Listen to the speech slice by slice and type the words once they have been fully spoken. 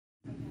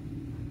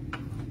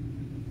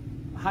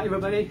Hi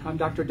everybody, I'm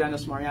Dr.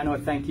 Dennis Mariano.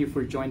 Thank you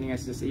for joining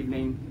us this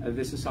evening.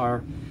 This is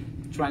our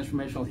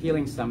Transformational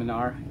Healing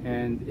Seminar,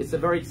 and it's a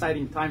very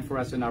exciting time for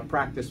us in our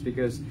practice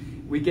because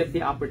we get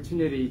the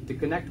opportunity to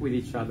connect with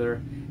each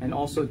other and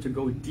also to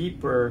go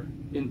deeper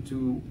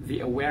into the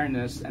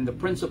awareness and the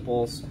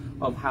principles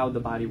of how the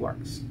body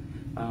works.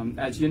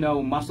 As you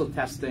know, muscle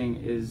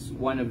testing is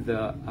one of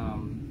the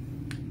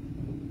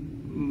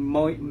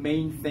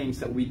main things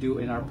that we do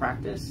in our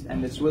practice,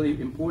 and it's really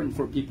important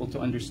for people to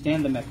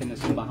understand the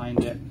mechanism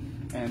behind it.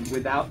 And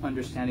without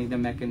understanding the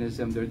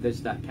mechanism,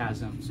 there's that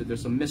chasm. So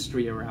there's a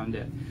mystery around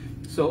it.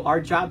 So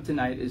our job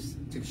tonight is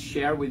to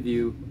share with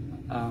you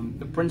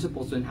the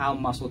principles in how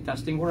muscle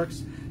testing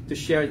works, to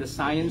share the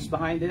science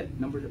behind it,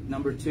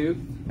 number two,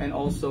 and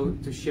also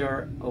to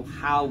share of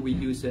how we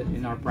use it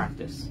in our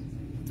practice.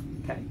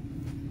 Okay.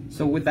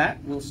 So with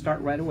that, we'll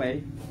start right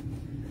away.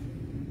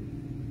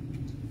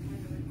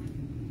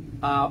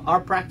 Our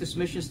practice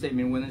mission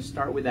statement, we're going to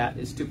start with that,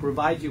 is to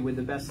provide you with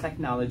the best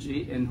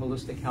technology in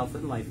holistic health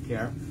and life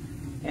care.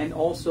 And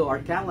also our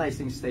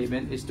catalyzing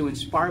statement is to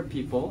inspire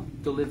people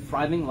to live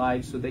thriving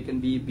lives so they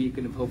can be a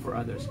beacon of hope for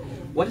others.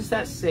 What does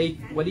that say?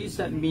 What does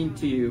that mean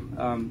to you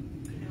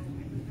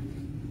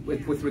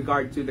with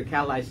regard to the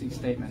catalyzing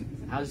statement?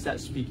 How does that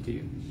speak to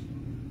you?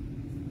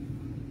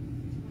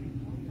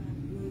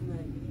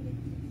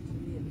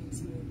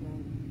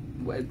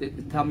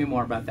 Movement. Tell me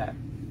more about that.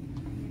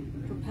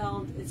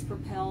 It's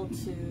propelled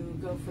to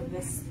go from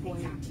this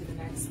point to the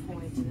next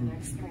point to the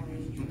next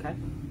point. Okay.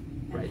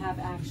 And Right. have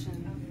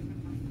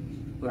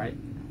action. Right.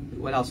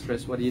 What else,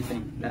 Chris? What do you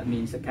think that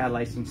means, the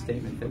catalyzing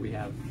statement that we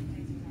have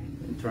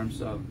in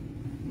terms of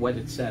what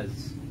it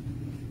says?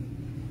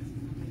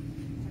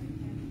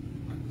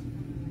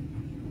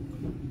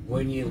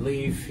 When you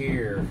leave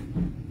here,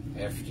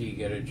 after you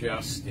get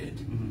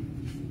adjusted,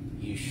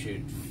 you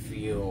should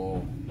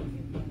feel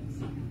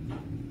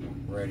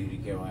ready to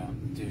go out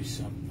and do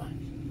something.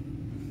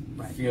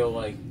 Right. Feel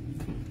like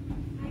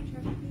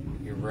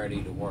you're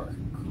ready to work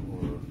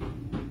or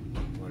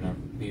whatever,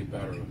 be a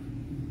better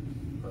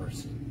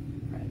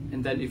person. Right.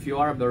 And then if you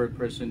are a better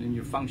person and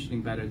you're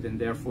functioning better, then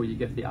therefore you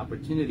get the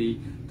opportunity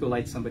to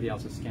light somebody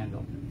else's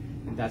candle.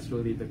 And that's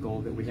really the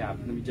goal that we have.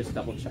 Let me just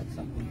double check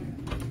something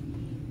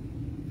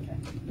here.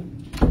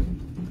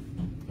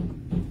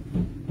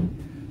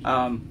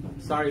 Okay.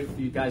 Sorry if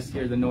you guys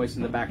hear the noise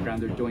in the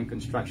background. They're doing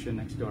construction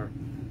next door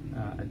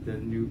at the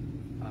new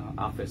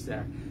office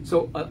there.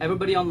 So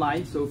everybody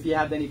online, so if you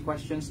have any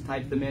questions,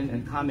 type them in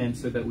and comment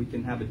so that we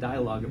can have a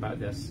dialogue about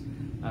this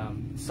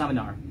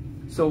seminar.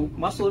 So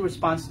muscle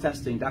response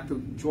testing, Dr.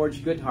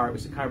 George Goodhart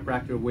was a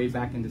chiropractor way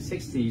back in the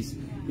 60s.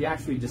 He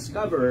actually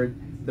discovered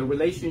the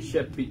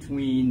relationship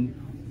between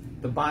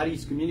the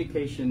body's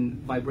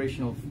communication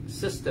vibrational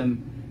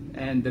system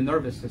and the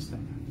nervous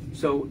system.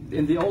 So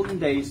in the olden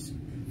days,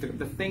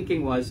 the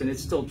thinking was, and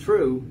it's still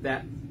true,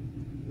 that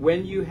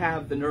when you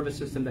have the nervous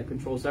system that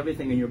controls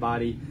everything in your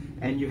body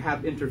and you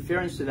have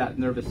interference to that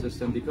nervous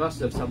system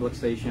because of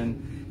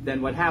subluxation,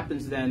 then what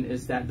happens then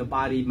is that the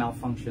body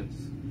malfunctions.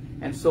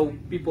 And so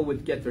people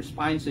would get their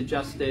spines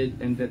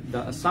adjusted, and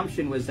the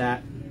assumption was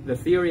that, the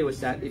theory was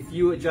that if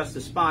you adjust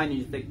the spine and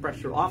you take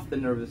pressure off the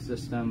nervous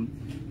system,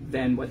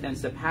 then what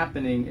ends up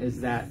happening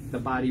is that the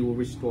body will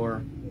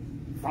restore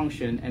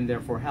function and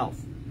therefore health.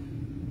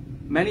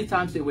 Many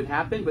times it would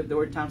happen, but there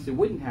were times it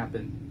wouldn't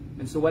happen.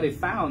 And so what I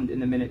found in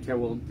the minute here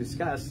we'll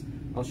discuss,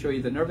 I'll show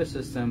you the nervous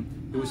system.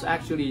 It was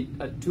actually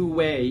a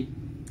two-way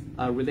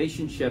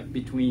relationship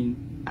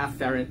between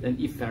afferent and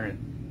efferent.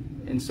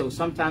 And so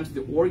sometimes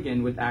the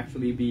organ would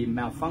actually be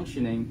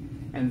malfunctioning,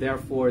 and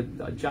therefore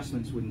the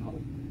adjustments wouldn't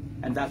hold.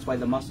 And that's why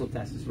the muscle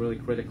test is really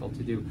critical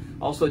to do.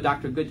 Also,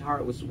 Dr.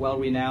 Goodhart was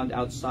well-renowned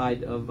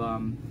outside of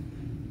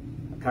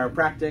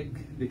chiropractic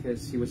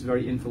because he was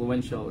very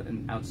influential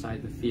and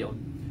outside the field.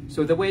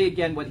 So the way,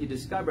 again, what he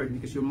discovered,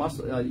 because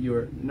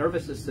your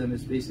nervous system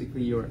is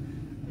basically your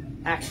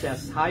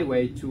access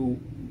highway to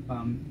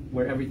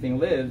where everything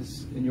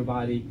lives in your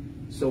body.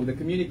 So the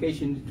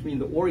communication between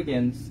the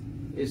organs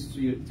is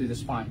to the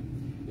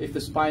spine. If the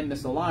spine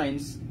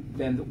misaligns,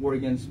 then the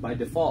organs by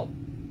default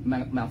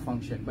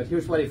malfunction. But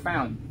here's what I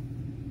found.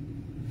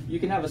 You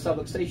can have a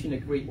subluxation to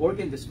create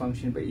organ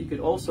dysfunction, but you could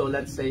also,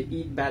 let's say,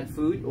 eat bad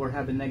food or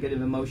have a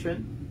negative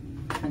emotion,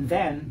 and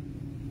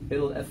then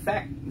it'll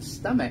affect the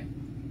stomach.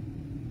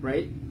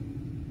 Right?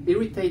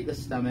 Irritate the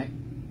stomach,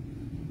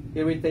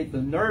 irritate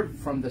the nerve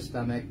from the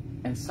stomach,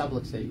 and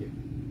subluxate you.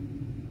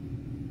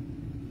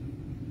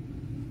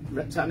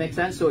 Does that make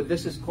sense? So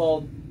this is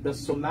called the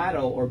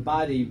somato or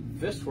body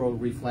visceral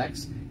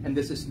reflex, and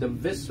this is the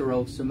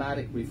visceral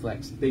somatic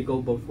reflex. They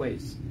go both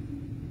ways.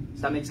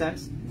 Does that make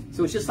sense?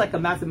 So it's just like a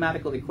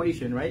mathematical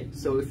equation, right?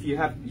 So if you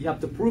have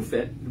to prove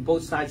it,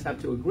 both sides have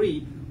to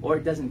agree, or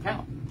it doesn't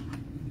count.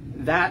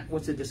 That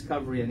was a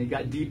discovery, and it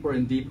got deeper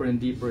and deeper and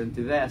deeper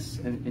into this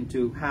and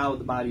into how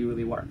the body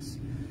really works.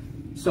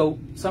 So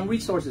some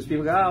resources,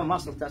 people go, oh,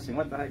 muscle testing,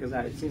 what the heck is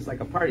that? It seems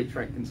like a party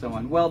trick and so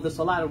on. Well, there's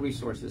a lot of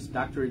resources.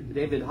 Dr.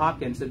 David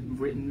Hawkins had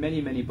written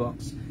many, many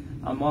books.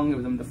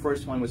 Among them, the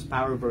first one was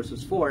Power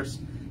versus Force.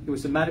 He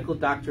was a medical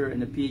doctor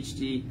and a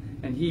PhD,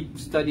 and he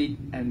studied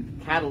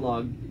and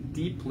cataloged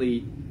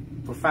deeply,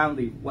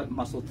 profoundly, what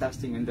muscle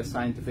testing and the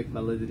scientific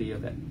validity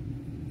of it.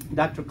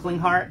 Dr.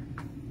 Klinghardt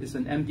is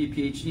an MD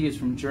PhD. He's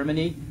from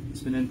Germany.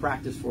 He's been in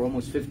practice for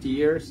almost 50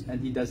 years,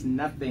 and he does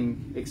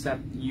nothing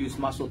except use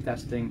muscle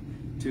testing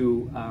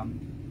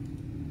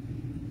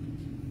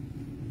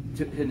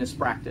in his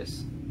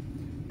practice.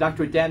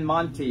 Dr. Dan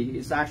Monti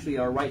is actually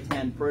our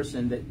right-hand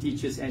person that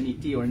teaches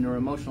NET, or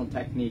neuroemotional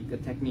technique, a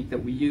technique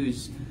that we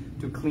use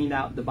to clean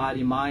out the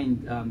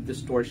body-mind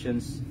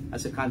distortions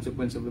as a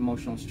consequence of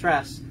emotional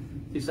stress.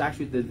 He's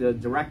actually the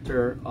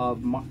director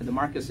of the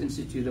Marcus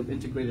Institute of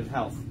Integrative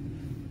Health.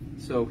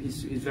 So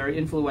he's very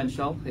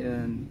influential,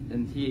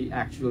 and he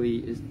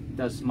actually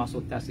does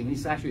muscle testing.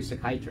 He's actually a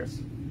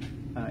psychiatrist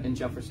in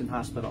Jefferson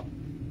Hospital.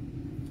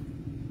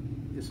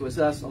 This was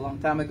us a long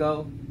time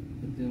ago.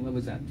 What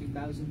was that,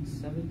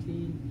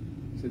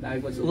 2017? So I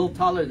was a little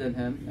taller than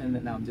him,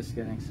 and no, I'm just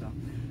kidding. So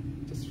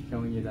just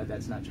showing you that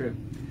that's not true.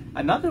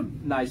 Another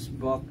nice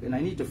book, and I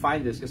need to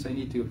find this because I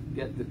need to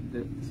get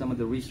some of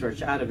the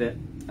research out of it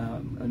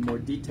in more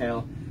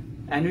detail.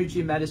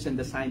 Energy Medicine,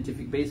 The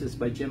Scientific Basis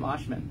by Jim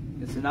Oshman.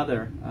 It's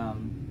another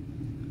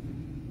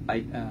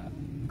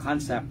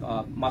concept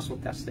of muscle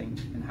testing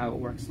and how it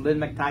works. Lynn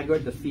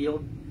McTaggart, The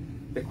Field,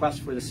 The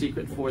Quest for the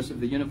Secret Force of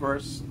the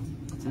Universe.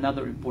 It's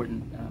another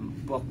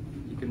important book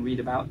you can read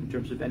about in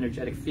terms of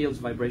energetic fields,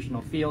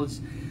 vibrational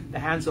fields. The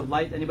Hands of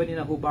Light. Anybody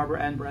know who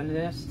Barbara Ann Brennan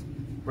is?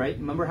 Right?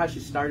 Remember how she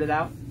started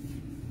out?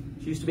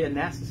 She used to be a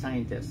NASA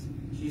scientist.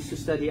 She used to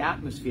study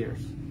atmospheres.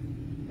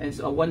 And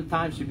so one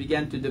time she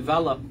began to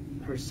develop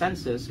her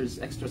senses, her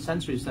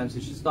extrasensory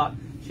senses. She thought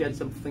she had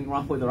something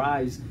wrong with her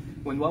eyes,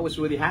 when what was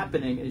really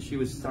happening is she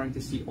was starting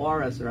to see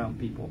auras around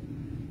people.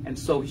 And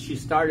so she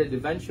started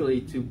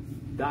eventually to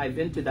dive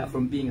into that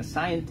from being a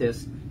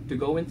scientist to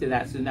go into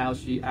that. So now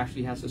she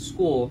actually has a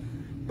school,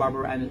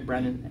 Barbara Ann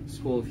Brennan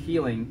School of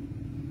Healing.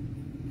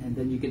 And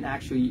then you can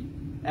actually,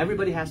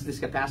 everybody has this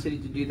capacity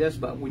to do this,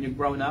 but when you're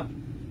grown up,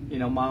 you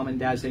know, mom and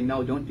dad saying,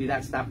 no, don't do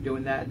that, stop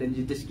doing that, then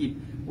you just keep,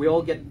 we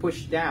all get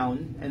pushed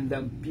down, and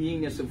the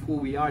beingness of who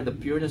we are, the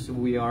pureness of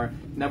who we are,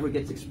 never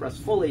gets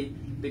expressed fully,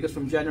 because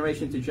from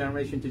generation to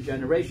generation to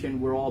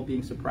generation, we're all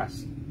being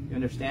suppressed. You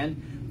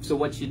understand? So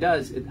what she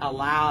does, it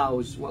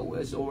allows what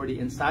was already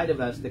inside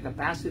of us, the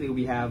capacity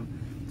we have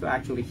to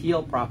actually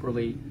heal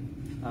properly,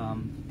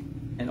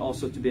 and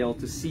also to be able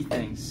to see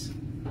things.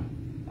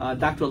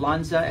 Dr.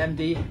 Lanza,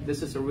 MD,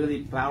 this is a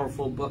really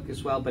powerful book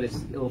as well, but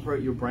it'll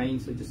hurt your brain,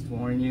 so just to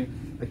warn you.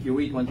 Like you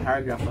read one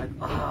paragraph, like,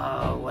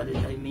 oh, what did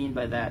I mean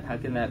by that? How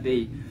can that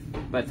be?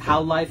 But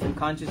How Life and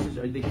Consciousness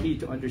Are the Key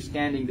to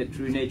Understanding the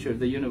True Nature of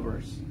the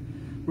Universe.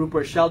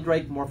 Rupert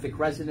Sheldrake, Morphic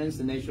Resonance,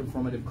 The Nature of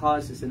Formative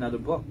Cause is another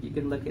book you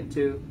can look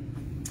into.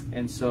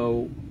 And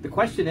so the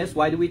question is,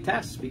 why do we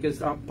test? Because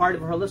part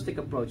of a holistic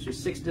approach,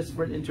 there's 6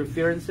 different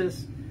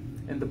interferences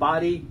in the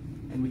body,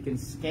 and we can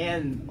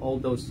scan all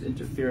those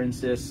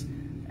interferences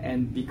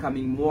and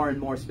becoming more and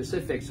more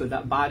specific, so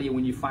that body,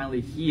 when you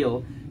finally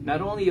heal, not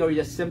only are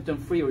you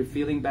symptom-free or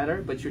feeling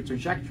better, but your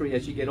trajectory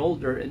as you get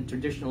older in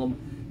traditional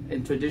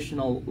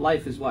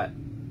life is what?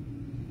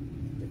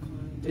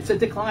 Decline. It's a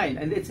decline,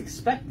 and it's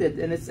expected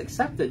and it's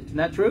accepted. Isn't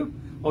that true?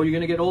 Oh, you're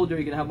going to get older,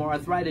 you're going to have more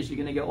arthritis, you're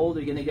going to get older,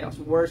 you're going to get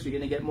worse, you're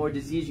going to get more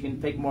disease, you're going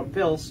to take more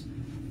pills.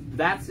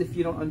 That's if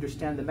you don't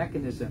understand the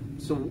mechanism.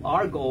 So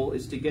our goal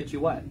is to get you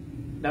what?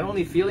 Not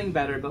only feeling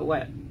better, but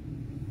what?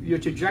 Your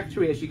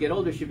trajectory as you get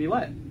older should be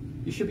what?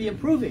 You should be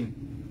improving,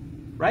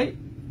 right?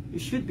 You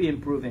should be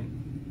improving.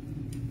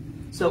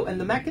 So, and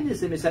the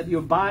mechanism is that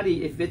your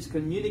body, if it's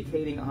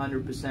communicating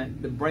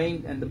 100%, the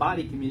brain and the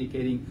body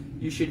communicating,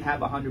 you should have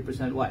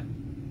 100% what?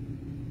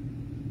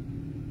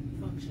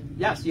 Function.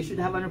 Yes, you should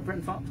have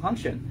 100%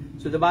 function.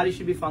 So the body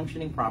should be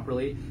functioning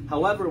properly.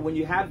 However, when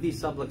you have these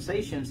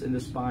subluxations in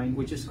the spine,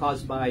 which is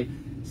caused by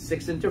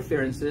 6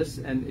 interferences,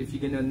 and if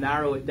you're going to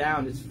narrow it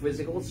down, it's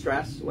physical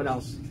stress. What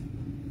else?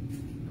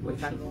 What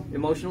kind?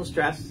 Emotional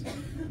stress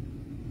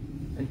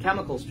and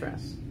chemical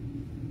stress.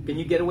 Can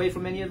you get away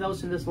from any of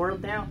those in this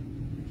world now?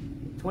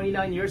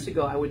 29 years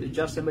ago, I would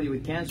adjust somebody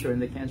with cancer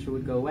and the cancer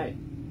would go away.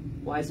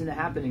 Why isn't it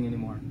happening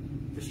anymore?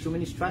 There's too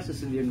many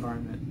stresses in the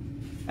environment.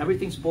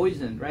 Everything's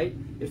poisoned, right?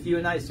 If you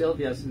and I,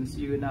 Sylvia, since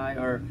you and I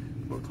were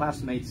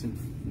classmates and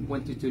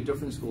went to 2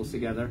 different schools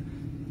together.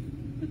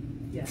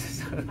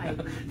 Yes.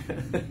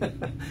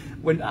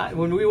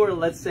 When we were,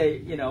 let's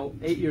say,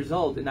 8 years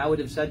old, and I would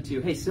have said to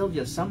you, hey,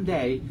 Sylvia,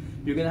 someday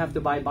you're going to have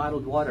to buy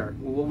bottled water.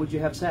 Well, what would you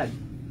have said?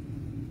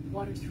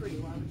 Water's free.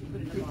 Why would you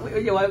put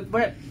it in a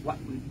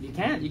bottle?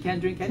 You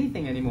can't drink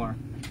anything anymore.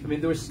 I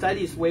mean, there were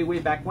studies way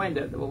back when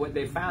that what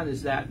they found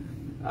is that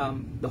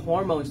the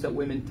hormones that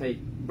women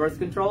take, birth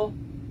control,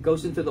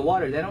 goes into the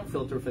water. They don't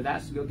filter for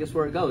that. So guess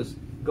where it goes?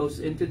 It goes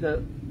into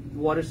the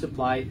water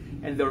supply,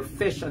 and there are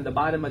fish on the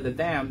bottom of the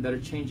dam that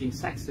are changing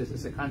sexes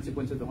as a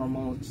consequence of the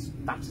hormonal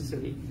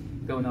toxicity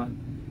going on.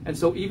 And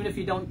so even if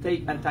you don't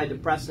take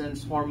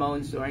antidepressants,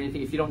 hormones, or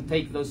anything, if you don't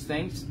take those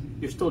things,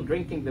 you're still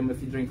drinking them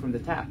if you drink from the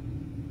tap.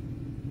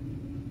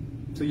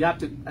 So you have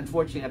to,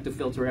 unfortunately, have to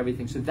filter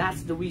everything. So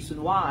that's the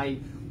reason why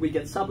we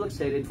get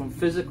subluxated from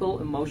physical,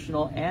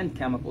 emotional, and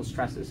chemical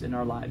stresses in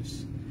our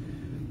lives.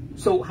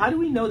 So how do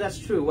we know that's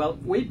true? Well,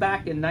 way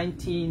back in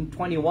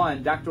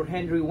 1921, Dr.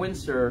 Henry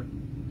Windsor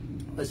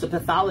was a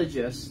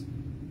pathologist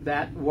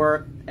that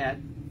worked at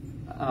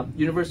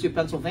University of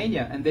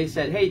Pennsylvania, and they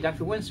said, hey,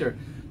 Dr. Windsor,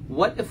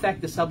 what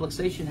effect does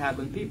subluxation have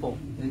on people?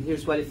 And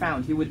here's what he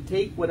found. He would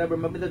take whatever,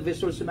 remember the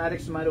visceral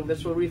somatic,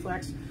 somatovisceral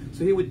reflex?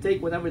 So he would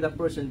take whatever that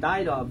person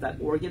died of, that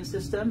organ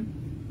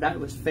system that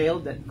was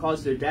failed, that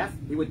caused their death.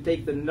 He would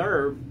take the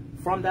nerve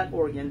from that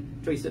organ,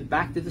 trace it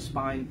back to the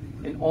spine.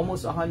 In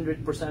almost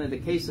 100% of the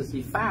cases,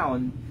 he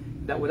found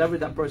that whatever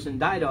that person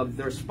died of,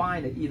 their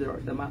spine had either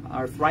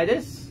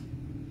arthritis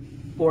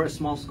or a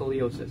small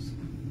scoliosis.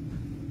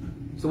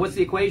 So what's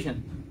the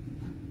equation?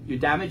 You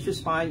damage your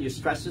spine, you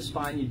stress the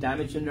spine, you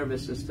damage your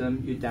nervous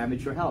system, you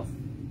damage your health.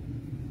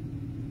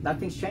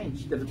 Nothing's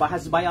changed.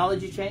 Has the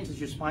biology changed? Has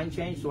your spine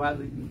changed?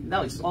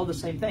 No, it's all the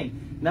same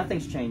thing.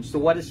 Nothing's changed. So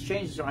what has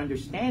changed is our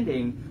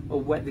understanding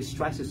of what the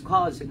stresses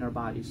cause in our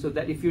body. So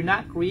that if you're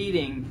not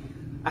creating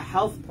a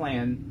health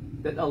plan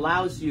that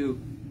allows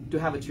you to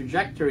have a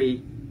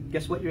trajectory,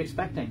 guess what you're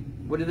expecting?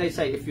 What do they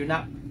say? If you're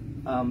not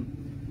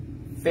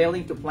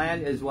failing to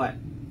plan is what?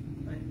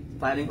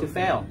 Planning to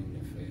fail.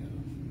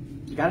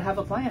 You got to have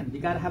a plan. You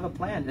got to have a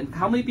plan. And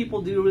how many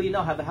people do you really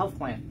know have a health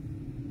plan?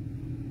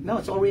 No,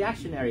 it's all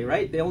reactionary,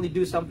 right? They only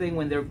do something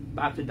when they're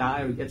about to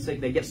die or get sick.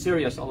 They get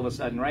serious all of a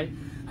sudden, right?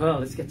 Oh,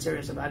 let's get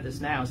serious about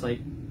this now. It's like,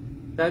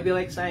 that'd be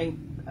like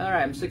saying, all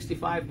right, I'm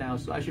 65 now,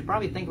 so I should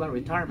probably think about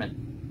retirement.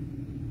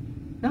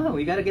 No,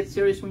 you got to get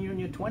serious when you're in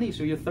your 20s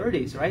or your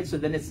 30s, right? So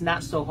then it's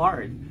not so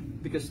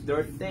hard because there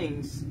are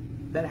things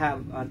that have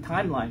a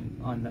timeline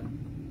on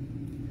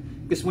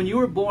them. Because when you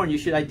were born, you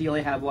should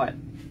ideally have what?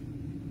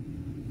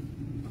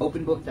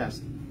 Open book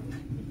test.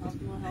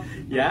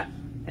 Yeah,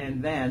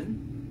 and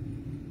then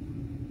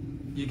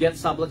you get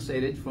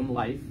subluxated from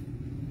life.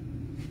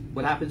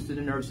 What happens to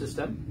the nerve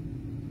system?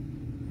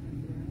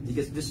 It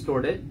gets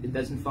distorted. It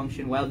doesn't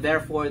function well.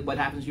 Therefore, what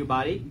happens to your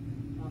body?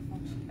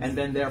 And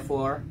then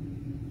therefore,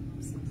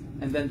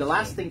 and then the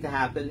last thing to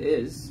happen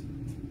is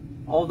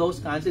all those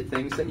kinds of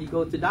things that you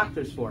go to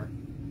doctors for,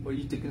 or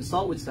you to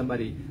consult with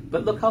somebody.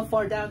 But look how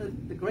far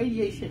down the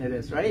gradation it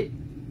is, right?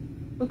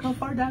 Look how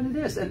far down it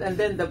is. And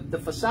then the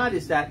facade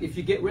is that if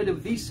you get rid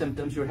of these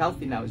symptoms, you're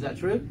healthy now. Is that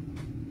true?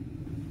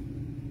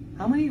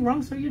 How many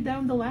rungs are you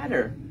down the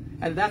ladder?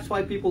 And that's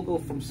why people go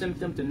from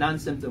symptom to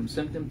non-symptom,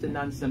 symptom to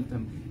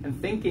non-symptom,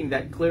 and thinking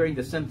that clearing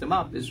the symptom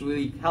up is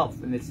really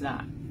health, and it's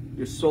not.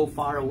 You're so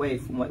far away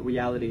from what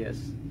reality is.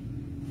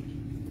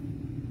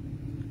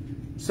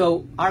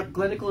 So our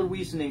clinical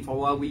reasoning for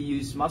why we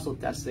use muscle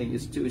testing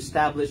is to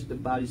establish the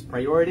body's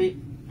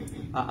priority,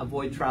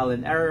 avoid trial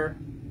and error,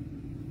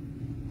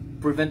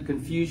 prevent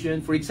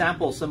confusion. For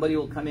example, somebody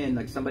will come in,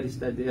 like somebody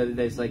said the other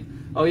day, it's like,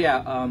 oh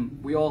yeah,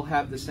 we all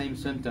have the same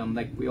symptom,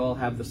 like we all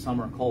have the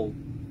summer cold.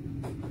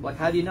 Like,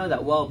 how do you know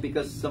that? Well,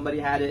 because somebody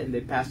had it and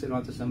they passed it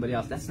on to somebody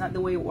else. That's not the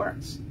way it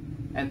works.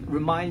 And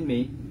remind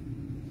me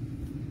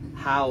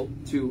how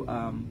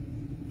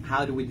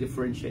do we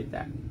differentiate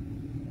that?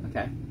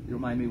 Okay,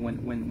 remind me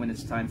when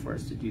it's time for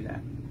us to do that.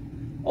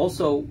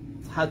 Also,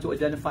 how to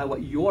identify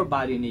what your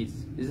body needs.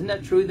 Isn't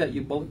that true that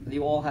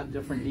you all have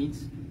different needs?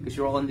 Because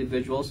you're all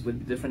individuals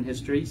with different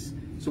histories.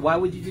 So why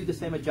would you do the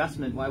same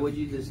adjustment? Why would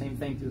you do the same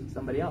thing to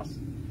somebody else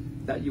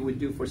that you would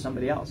do for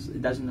somebody else?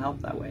 It doesn't help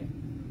that way.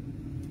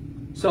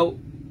 So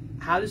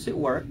how does it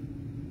work?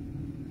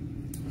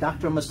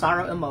 Dr.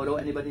 Masaru Emoto,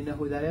 anybody know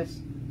who that is?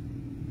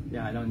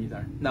 Yeah, I don't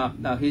either.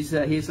 No, he's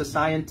a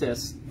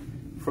scientist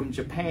from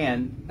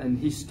Japan, and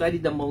he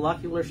studied the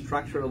molecular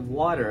structure of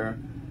water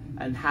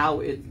and how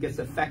it gets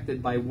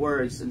affected by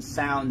words and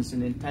sounds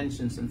and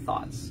intentions and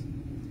thoughts.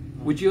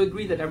 Would you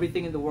agree that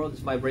everything in the world is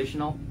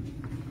vibrational?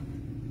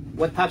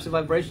 What types of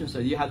vibrations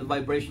are? You have the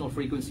vibrational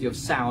frequency of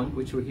sound,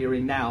 which we're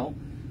hearing now,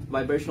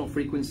 vibrational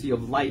frequency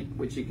of light,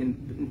 which you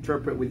can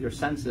interpret with your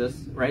senses,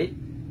 right?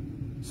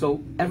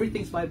 So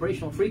everything's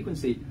vibrational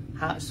frequency.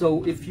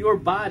 So if your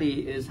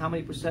body is how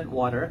many %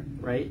 water,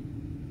 right?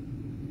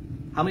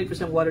 How many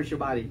 % water is your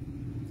body?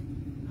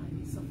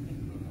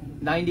 90-something.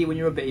 90 when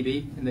you're a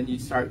baby, and then you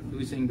start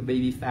losing the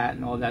baby fat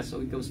and all that, so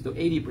it goes to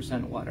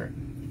 80% water,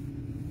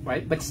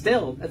 right? But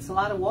still, that's a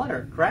lot of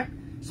water, correct?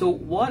 So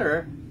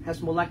water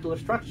has molecular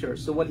structure.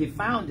 So what he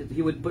found is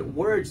he would put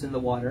words in the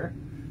water,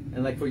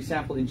 and like for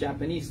example in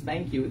Japanese,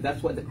 thank you,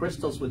 that's what the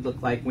crystals would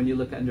look like when you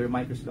look under a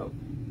microscope.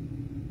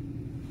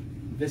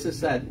 This is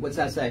said, what's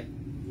that say?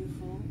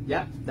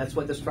 Yeah, that's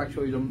what the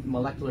structure, the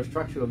molecular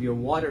structure of your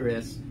water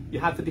is. You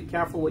have to be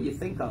careful what you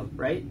think of,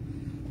 right?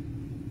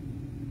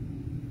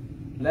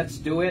 Let's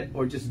do it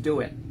or just do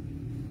it.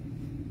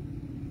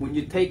 When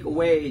you take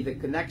away the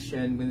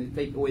connection, when you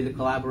take away the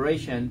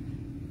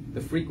collaboration,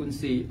 the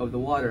frequency of the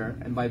water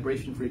and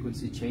vibration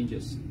frequency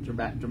changes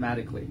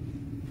dramatically.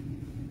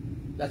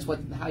 That's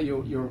how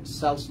your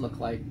cells look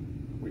like,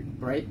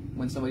 right?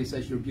 When somebody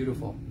says you're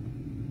beautiful.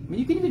 I mean,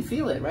 you can even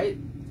feel it, right?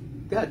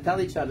 Go ahead,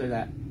 tell each other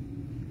that.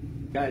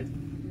 Go ahead.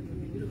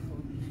 You're beautiful.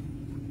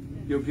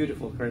 You're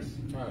beautiful, Chris.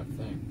 Oh,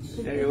 thanks.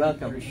 You're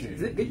welcome.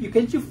 Appreciate it.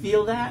 Can't you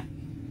feel that?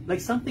 Like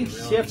something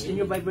Really? shifts in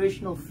your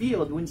vibrational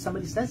field when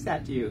somebody says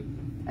that to you.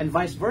 And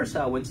vice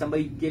versa, when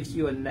somebody gives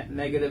you a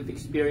negative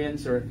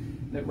experience, or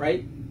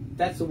right?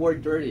 That's the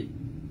word dirty.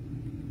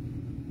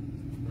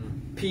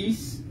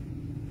 Peace,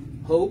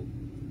 hope,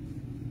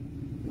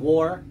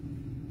 war,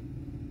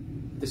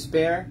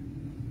 despair.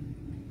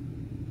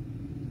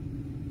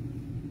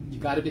 You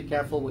got to be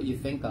careful what you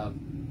think of.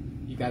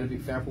 You got to be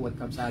careful what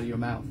comes out of your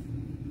mouth.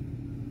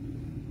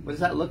 What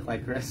does that look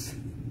like, Chris?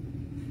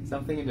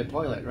 Something in the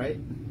toilet, right?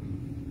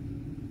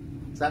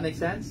 Does that make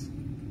sense?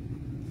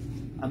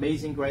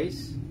 Amazing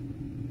grace,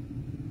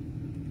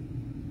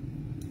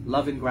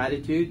 love and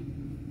gratitude.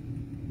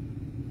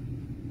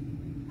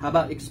 How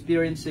about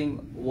experiencing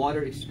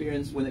water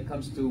experience when it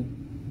comes to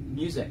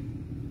music?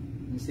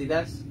 You see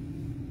this?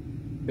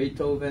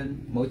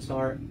 Beethoven,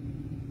 Mozart,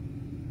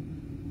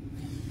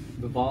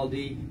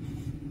 Vivaldi,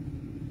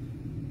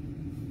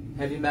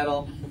 heavy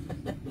metal,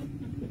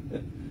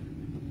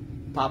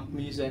 pop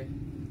music.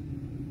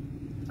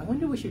 I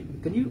wonder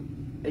can you,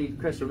 hey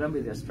Chris,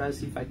 remember this, try to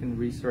see if I can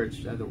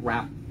research the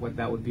rap, what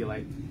that would be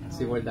like,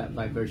 see where that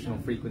vibrational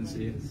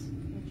frequency is,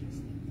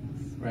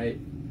 right?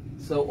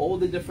 So all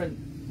the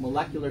different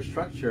molecular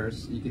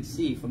structures you can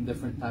see from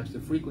different types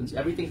of frequency.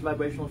 Everything's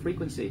vibrational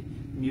frequency.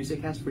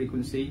 Music has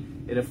frequency.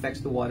 It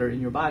affects the water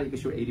in your body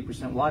because you're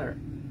 80% water.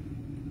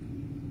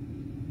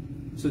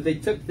 So they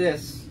took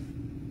this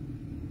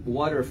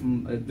water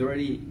from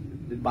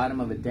the bottom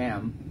of a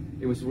dam.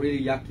 It was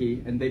really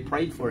yucky, and they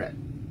prayed for it.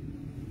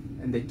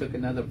 And they took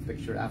another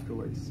picture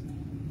afterwards.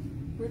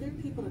 Were there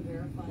people to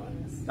verify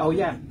this? Oh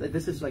yeah,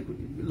 this is like,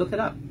 look it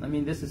up. I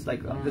mean, this is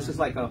like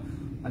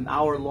an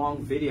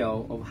hour-long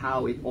video of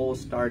how it all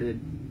started.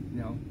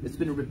 You know, it's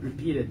been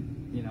repeated.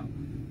 You know,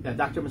 yeah.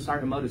 Dr.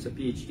 Masaru Emoto is a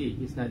PhD.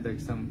 He's not like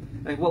some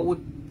what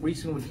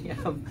reason would he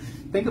have?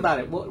 Think about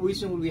it. What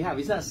reason would we have?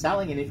 He's not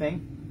selling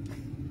anything.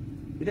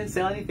 He didn't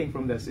sell anything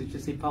from this. It's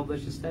just he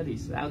published his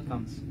studies, the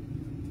outcomes.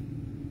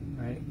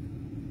 Right.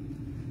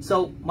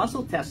 So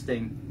muscle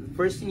testing. The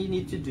first thing you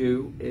need to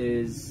do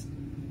is,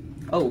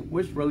 oh,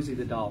 where's Rosie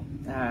the doll?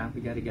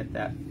 We got to get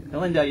that.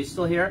 Melinda, are you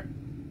still here?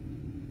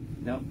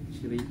 No,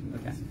 she leave.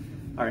 Okay.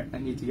 All right, I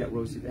need to get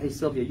Rosie. Hey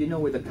Sylvia, you know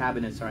where the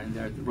cabinets are in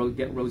there.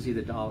 Get Rosie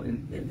the doll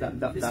in that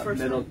middle.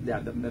 One? Yeah,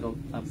 the middle.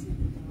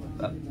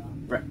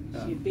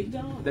 Big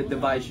doll. The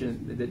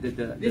division, the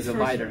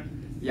divider.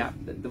 Yeah,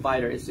 the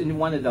divider. It's in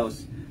one of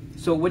those.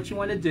 So what you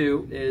want to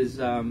do is,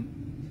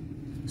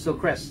 so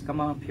Chris, come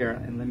on up here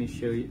and let me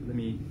show you. Let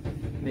me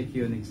make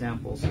you an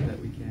example so that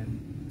we can.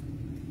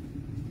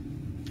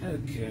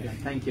 Okay. Yeah,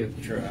 thank you.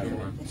 Sure, I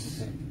want.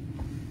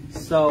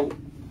 So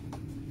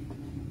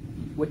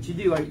what you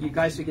do, you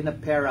guys are going to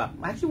pair up.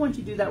 I actually want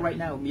you to do that right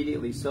now,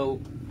 immediately. So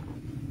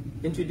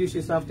introduce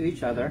yourself to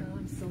each other.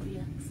 I'm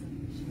Sylvia.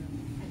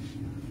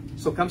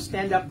 So come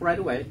stand up right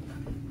away.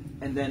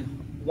 And then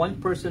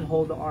one person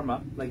hold the arm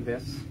up like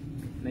this.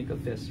 Make a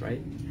fist,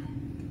 right?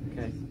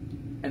 Okay.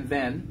 And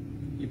then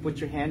you put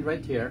your hand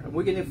right here. And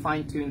we're going to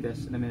fine tune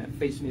this in a minute.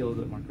 Face me a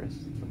little bit more, Chris.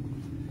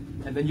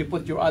 And then you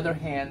put your other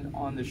hand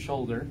on the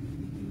shoulder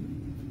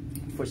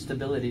for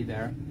stability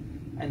there.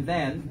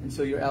 And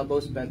so your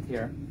elbows bent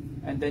here.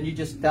 And then you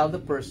just tell the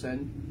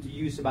person to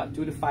use about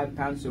 2 to 5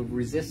 pounds of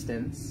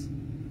resistance.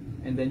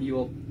 And then you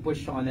will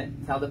push on it.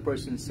 Tell the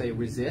person, say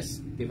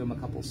resist. Give them a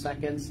couple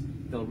seconds.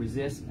 They'll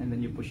resist. And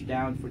then you push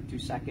down for 2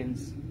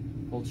 seconds.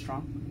 Hold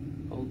strong.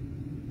 Hold.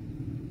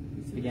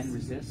 Again,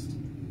 resist.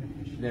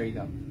 There you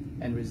go.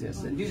 And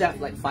resist. And do that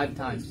like 5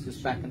 times,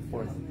 just back and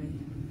forth.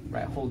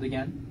 Right, hold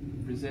again.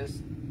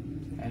 Resist.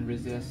 And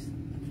resist.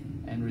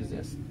 And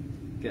resist.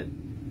 Good.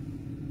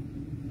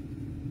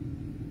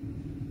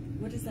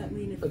 What does that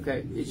mean?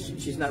 Okay,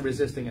 she's not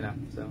resisting enough.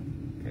 So,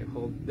 okay,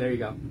 hold. There you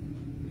go.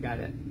 You got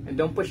it. And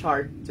don't push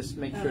hard. Just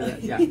make sure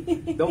that, yeah.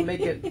 Don't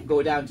make it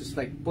go down. Just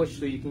like push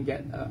so you can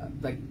get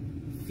like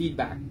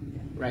feedback,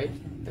 right? Okay,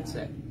 that's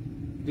it.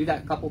 Do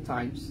that a couple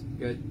times.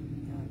 Good.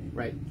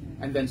 Right.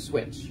 And then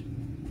switch.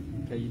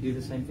 Okay, you do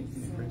the same thing to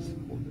me, Chris.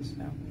 Hold this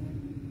now.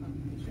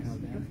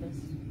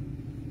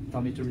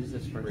 Tell me to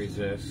resist first.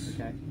 Resist.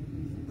 Okay.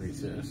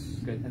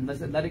 Resist. Good. And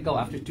let it go.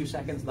 After 2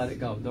 seconds, let it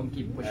go. Don't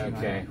keep pushing. Okay.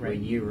 On it, right?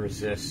 When you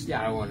resist,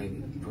 yeah. I want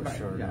to push right.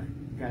 harder.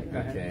 Yeah. Okay. Go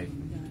ahead. Okay.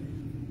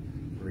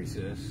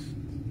 Resist.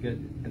 Good.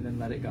 And then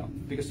let it go.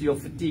 Because you'll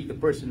fatigue the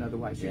person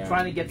otherwise. You're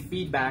trying to get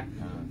feedback,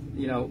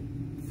 you know,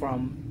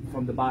 from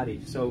the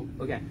body. So,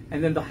 okay.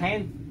 And then the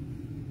hand,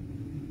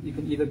 you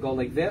can either go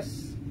like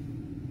this,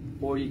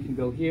 or you can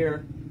go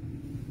here,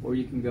 or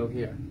you can go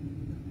here.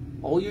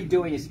 All you're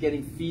doing is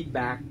getting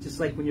feedback, just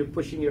like when you're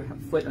pushing your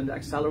foot on the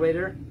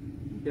accelerator.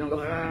 You don't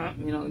go,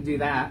 you don't do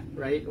that,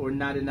 right? Or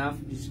not enough,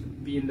 just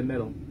be in the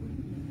middle.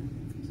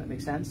 Does that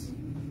make sense?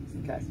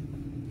 Okay.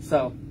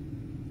 So,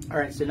 all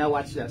right, so now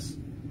watch this.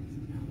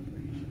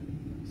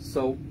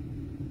 So,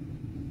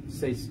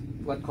 say,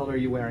 what color are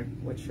you wearing?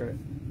 What shirt?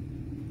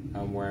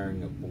 I'm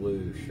wearing a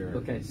blue shirt.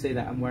 Okay, say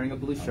that. I'm wearing a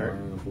blue shirt.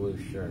 I'm wearing a blue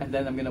shirt. And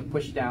then I'm going to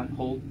push down,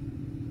 hold,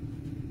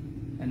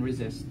 and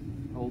resist.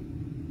 Hold,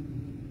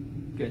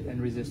 Good.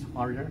 And resist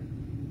harder.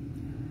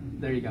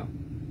 There you go.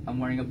 I'm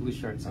wearing a blue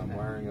shirt. I'm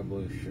wearing a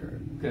blue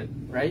shirt.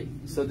 Good. Right?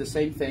 So the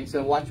same thing.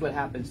 So watch what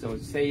happens. So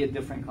say a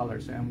different color.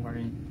 So I'm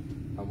wearing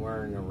a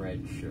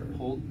red shirt.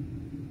 Hold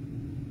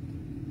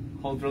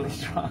really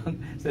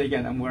strong. Say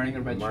again, I'm wearing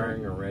a red shirt. I'm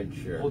wearing a red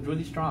shirt. Hold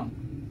really strong.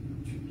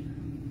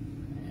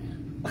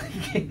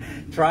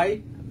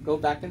 Try, go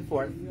back and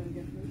forth.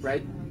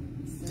 Right?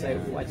 Say,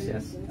 watch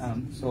this.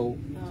 So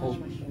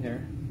hold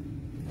there.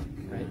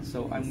 Right?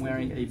 So I'm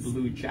wearing a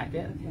blue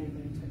jacket.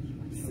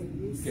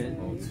 Good.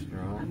 Hold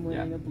strong. I'm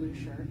wearing a blue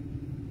shirt.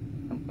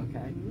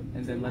 Okay.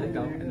 And then let it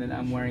go. And then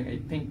I'm wearing a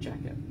pink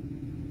jacket.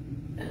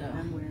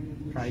 I'm wearing a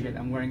blue Try again.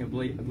 I'm wearing a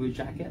blue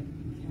jacket.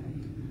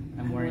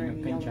 I'm wearing a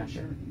pink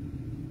jacket.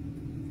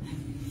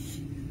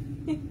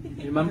 You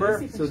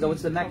remember? So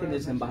what's the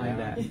mechanism behind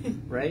that,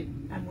 right?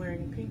 I'm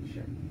wearing a pink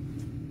shirt.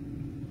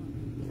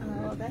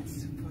 Oh,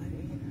 that's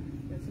funny.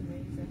 That's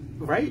amazing.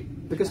 Right?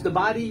 Because the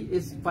body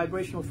is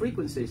vibrational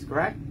frequencies,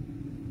 correct?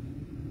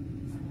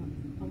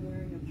 I'm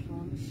wearing a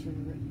plum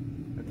shirt.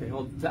 Okay,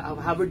 hold.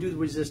 Have her do the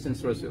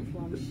resistance, Rosu.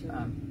 Plum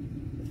shirt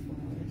with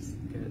flowers.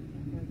 Good.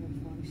 I'm wearing a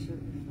plum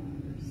shirt with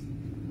flowers.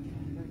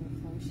 I'm wearing a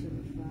plum shirt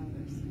with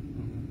flowers.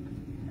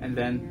 And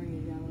then I'm wearing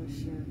a yellow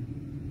shirt.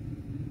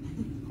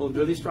 hold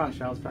really strong,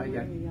 Charles. Try I'm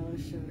wearing again. a yellow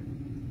shirt.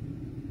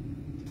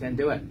 Can't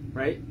do it,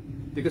 right?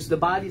 Because the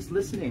body's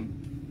listening.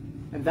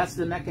 And that's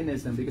the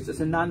mechanism, because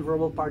it's a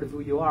nonverbal part of who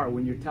you are.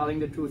 When you're telling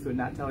the truth or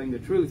not telling the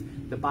truth,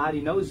 the body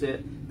knows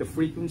it. The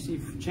frequency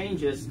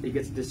changes. It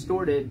gets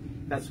distorted.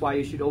 That's why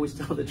you should always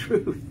tell the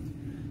truth.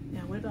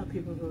 Now, what about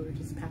people who are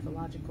just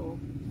pathological?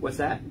 What's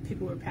that?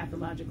 People who are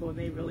pathological and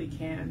they really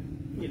can,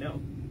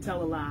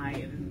 tell a lie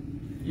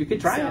and You could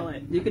try sell it.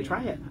 it. You could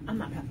try it. I'm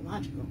not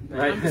pathological.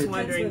 Right. I'm just Depends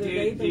wondering, whether do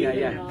they believe you? it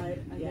yeah. or not,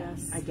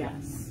 I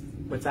guess.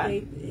 What's that?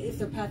 If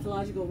they're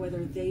pathological,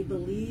 whether they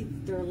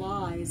believe their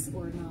lies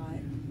or not.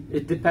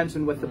 It depends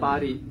on what the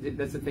body.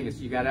 That's the thing,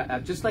 is you gotta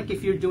just like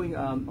if you're doing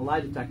a lie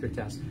detector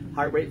test,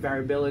 heart rate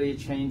variability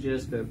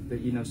changes, the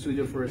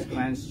pseudophorus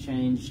glands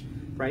change,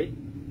 right?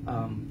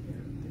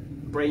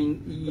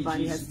 Brain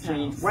EEGs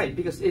change, right?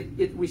 Because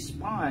it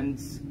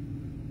responds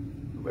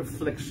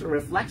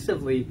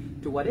reflexively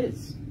to what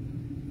is,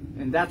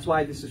 and that's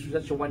why this is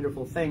such a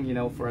wonderful thing,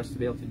 for us to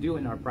be able to do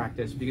in our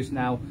practice. Because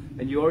now,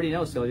 and you already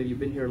know, Celia, you've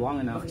been here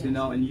long enough to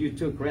know, and you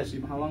too, Chris.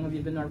 How long have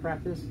you been in our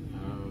practice?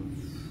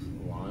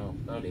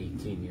 About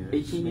 18 years.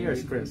 18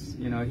 years, Chris.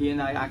 He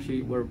and I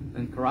actually were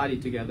in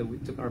karate together. We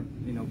took our,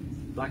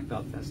 black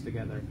belt test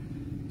together.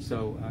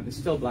 So it's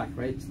still black,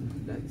 right?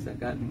 That's that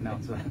got no.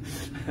 So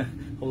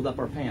hold up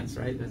our pants,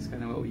 right? That's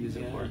kind of what we use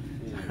it for.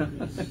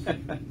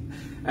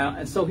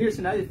 And so here's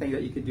another thing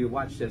that you could do.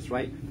 Watch this,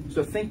 right?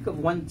 So think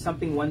of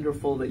something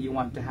wonderful that you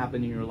want to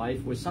happen in your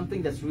life, or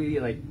something that's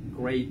really like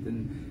great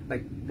and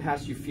like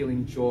has you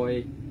feeling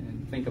joy.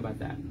 And think about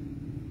that.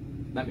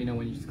 Let me know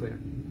when it's clear.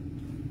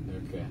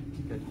 Okay.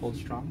 Good. Hold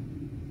strong.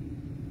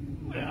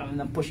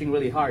 And I'm pushing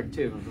really hard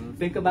too.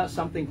 Think about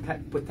something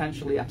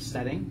potentially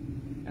upsetting,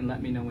 and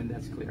let me know when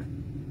that's clear.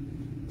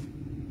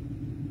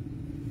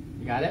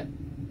 You got it?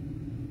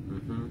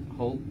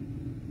 Hold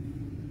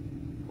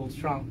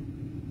strong.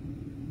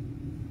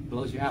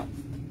 Blows you out.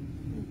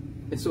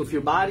 And so if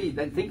your body,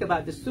 then think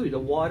about this too. The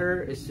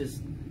water is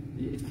just,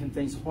 it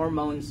contains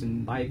hormones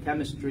and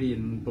biochemistry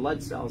and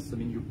blood cells. I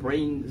mean, your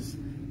brain is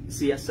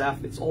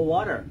CSF. It's all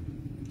water.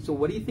 So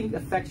what do you think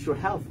affects your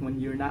health when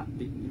you're not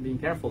being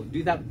careful?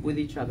 Do that with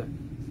each other.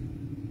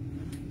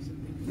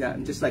 Yeah,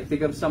 and just like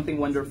think of something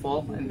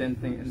wonderful, and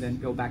then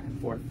go back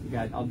and forth. You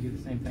guys, I'll do the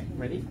same thing.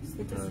 Ready?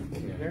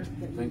 Okay.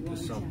 Think of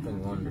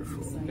something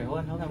wonderful. Okay,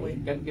 hold on,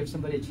 wait. Give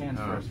somebody a chance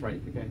first, right?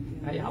 Okay.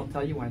 Hey, I'll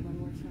tell you when. One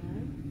more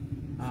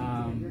time.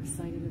 Something that you're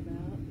excited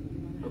about.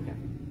 Okay.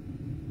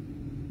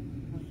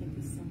 I'll think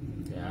of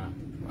something. Yeah.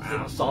 How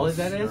Wow. solid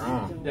that is?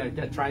 Strong.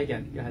 Yeah, try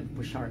again. Go ahead,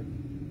 push hard.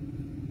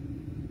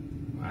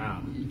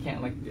 Wow. You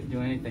can't do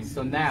anything.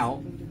 So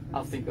now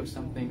I'll think of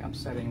something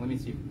upsetting. Let me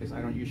see, because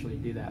I don't usually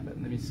do that, but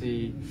let me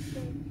see.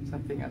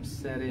 Something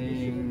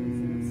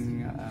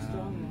upsetting.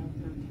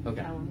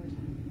 Okay.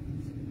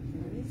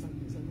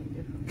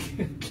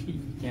 You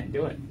can't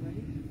do it.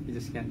 You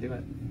just can't do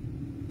it.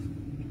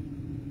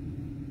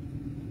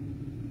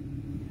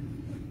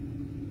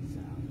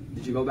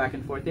 Did you go back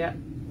and forth yet?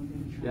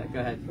 Yeah,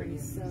 go ahead.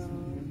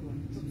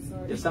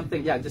 Just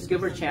something, just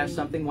give her a chance,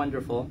 something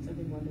wonderful.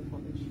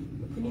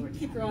 Can you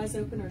keep your eyes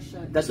open or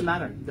shut? Doesn't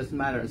matter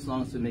as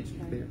long as it makes you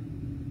clear.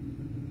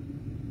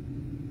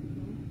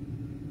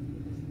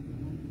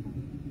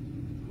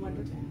 One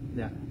more time.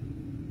 Yeah.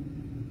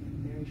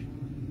 Very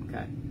strong.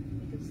 Okay.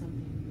 Think of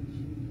something that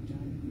you've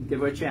done. Give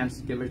her a chance.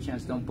 Give her a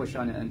chance. Don't push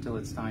on it until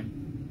it's time.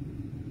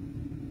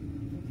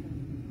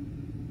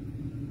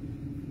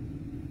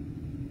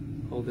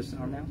 Hold this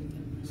arm now.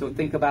 So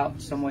think about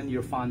someone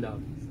you're fond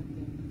of,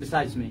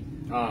 besides me.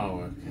 Oh,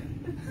 okay.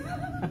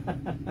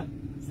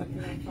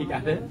 You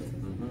got it?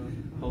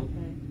 Hold.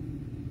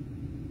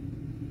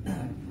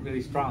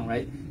 Really strong,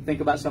 right? Think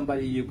about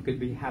somebody you could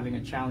be having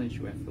a challenge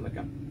with, like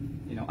a,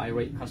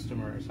 irate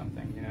customer or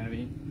something. You know what I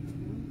mean?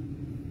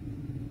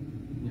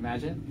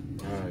 Imagine?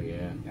 Oh,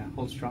 yeah. Yeah,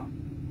 hold strong.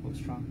 Hold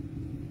strong.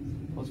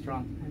 Hold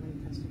strong.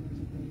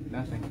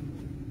 Nothing.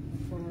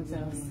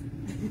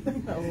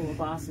 Oh,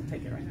 boss will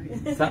take it right now.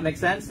 Does that make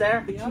sense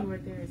there? The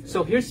keyword there is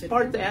So here's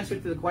part of the answer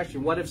to the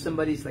question. What if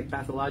somebody's like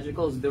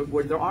pathological? Is there,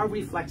 where there are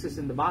reflexes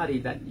in the body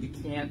that you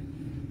can't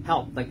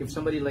help. Like if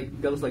somebody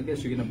like goes like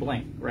this, you're going to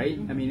blink, right?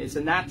 I mean, it's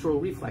a natural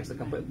reflex,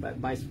 like a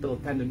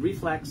bicipital tendon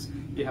reflex.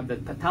 You have the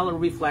patellar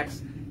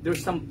reflex.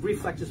 There's some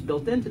reflexes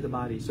built into the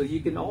body. So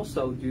you can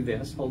also do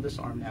this. Hold this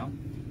arm now.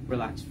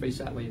 Relax. Face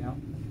that way now.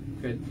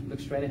 Good.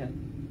 Look straight ahead.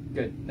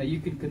 Good. Now you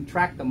can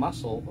contract the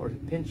muscle or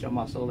pinch a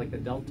muscle like the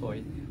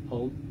deltoid.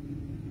 Hold.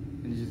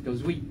 And it just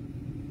goes weak.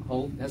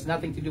 Hold. It has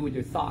nothing to do with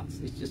your thoughts.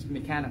 It's just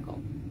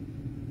mechanical.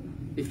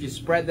 If you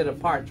spread it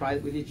apart, try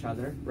it with each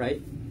other, right?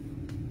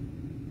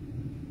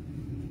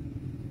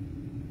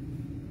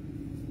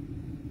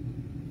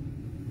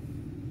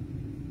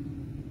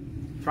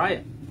 Try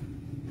it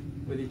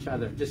with each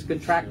other. Just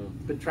contract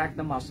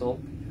the muscle,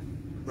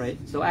 right?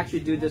 So actually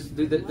do this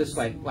this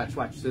way. Watch.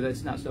 So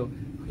that's not so.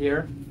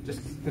 Here,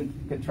 just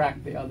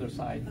contract the other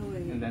side,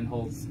 and then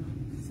hold. So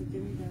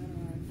give me that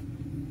arm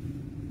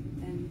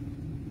and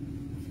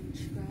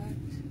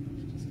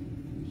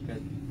contract.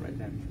 Good, right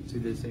there. So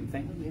do the same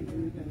thing.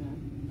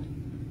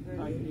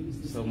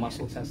 So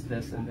muscle test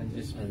this, and then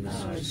just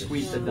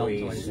squeeze the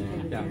deltoid.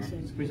 Yeah,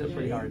 squeeze it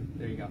pretty hard.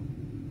 There you go.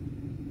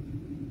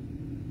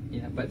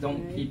 Yeah, but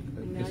don't keep.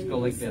 Just go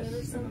like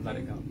this and then let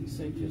it go.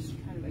 So just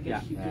kind of, I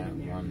guess you that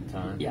one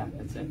time. Yeah,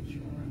 that's it.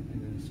 Sure.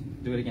 And then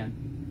do it again.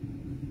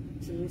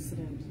 To loosen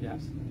it.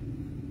 Yes.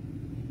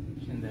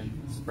 And then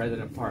spread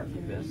it apart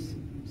like this.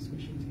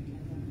 Squish it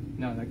together.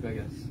 No, like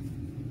this.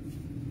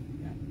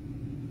 Yeah.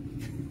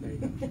 There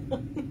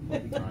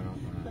you go.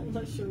 I'm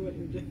not sure what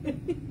you're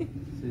doing.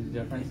 See the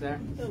difference there?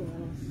 Oh,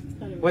 well, it's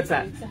kind of What's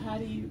that? So how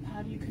do you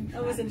contract?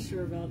 I wasn't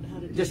sure about how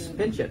to do Just that.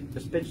 pinch it.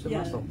 Just pinch the Yeah,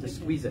 muscle. Just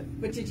okay. squeeze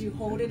it. But did you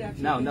hold it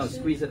after No, you no, pinched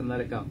squeeze it and let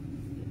it go.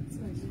 That's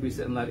what I did. Squeeze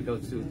it and let it go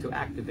to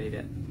activate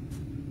it.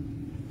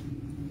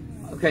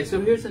 Okay,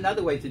 so here's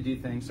another way to do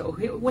things. So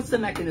here, what's the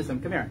mechanism?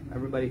 Come here,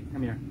 everybody,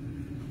 come here.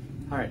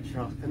 All right,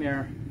 Cheryl, come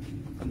here.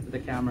 Come to the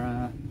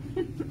camera.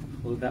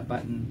 Hold that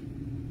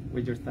button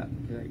with your thumb.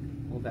 Okay,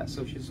 hold that.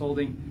 So she's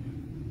holding.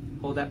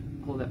 Hold that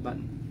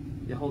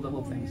button. Yeah, hold the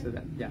whole thing. So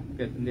that, yeah,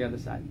 good. And the other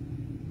side.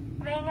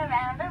 Ring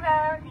around the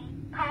rosy,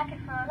 pocket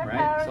full of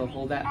Right. So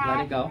hold that. Let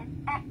it go.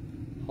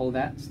 Hold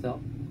that still.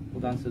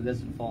 Hold on so it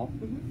doesn't fall.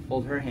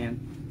 Hold her hand.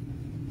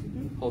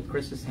 Hold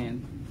Chris's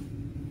hand.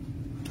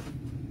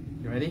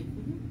 You ready?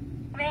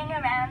 Ring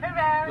around the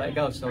rosy, Let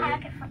go slowly.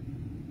 pocket full.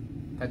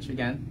 Touch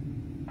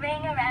again.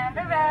 Ring around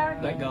the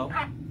rosy. Let go.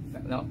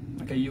 No.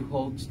 Okay, you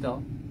hold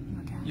still.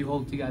 You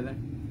hold together.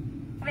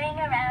 Ring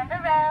around the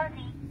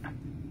rosy.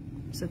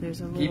 So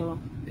there's a Keep. little.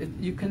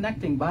 You're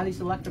connecting. Body's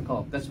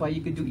electrical. That's why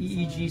you could do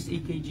EEGs,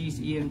 EKGs,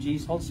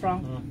 EMGs. Hold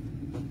strong.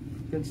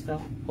 Good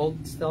still.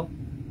 Hold still.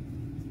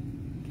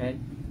 Okay.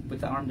 Put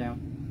the arm down.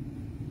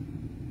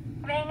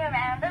 Ring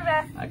around the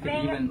rosy. I could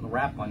even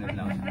rap on it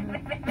now.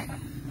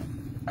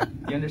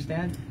 You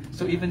understand?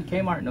 So even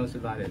Kmart knows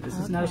about it. This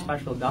is not a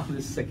special doll.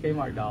 This is a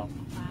Kmart doll.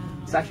 Wow.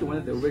 It's actually one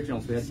of the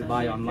originals we have to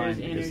buy online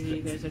There's because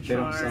energy, there's a they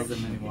don't sell charge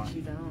them anymore. that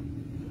you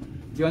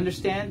don't. Do you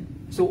understand?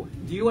 So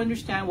do you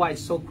understand why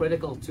it's so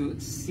critical to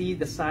see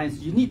the signs?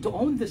 You need to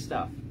own this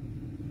stuff.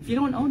 If you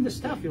don't own this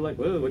stuff, you're like,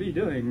 whoa, what are you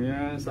doing?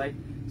 Yeah, it's like,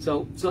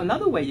 so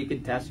another way you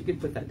could test, you could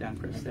put that down,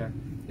 Chris, there,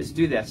 is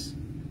do this.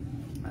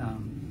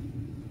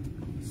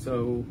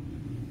 So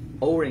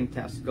O-ring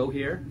test, go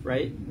here,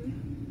 right?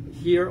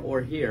 Here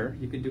or here,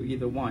 you could do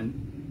either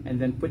one, and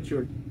then put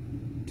your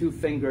 2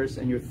 fingers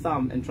and your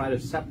thumb and try to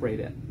separate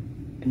it.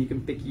 And you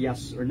can pick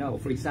yes or no.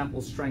 For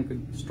example, strong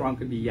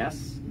could be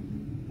yes,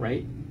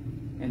 right?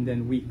 And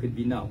then weak could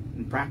be no.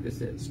 And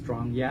practice it.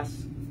 Strong,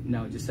 yes,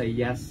 no. Just say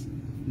yes,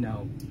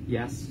 no,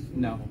 yes,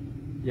 no,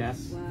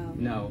 yes, Wow.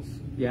 no,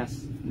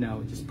 yes,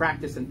 no. Just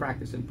practice and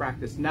practice and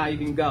practice. Now you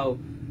can go.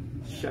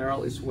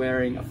 Cheryl is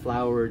wearing a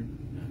flowered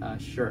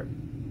shirt.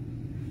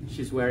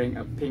 She's wearing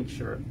a pink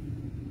shirt.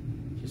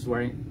 She's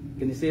wearing,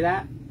 can you see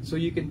that? So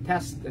you can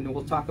test, and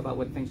we'll talk about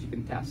what things you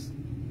can test.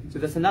 So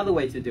that's another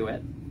way to do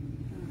it.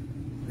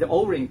 The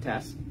O-ring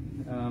test.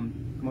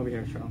 Come over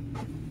here, Cheryl.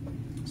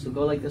 So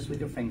go like this with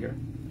your finger,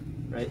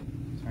 right?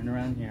 Turn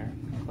around here.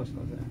 How close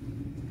goes there?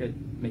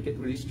 Good. Make it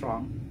really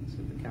strong so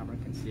the camera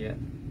can see it.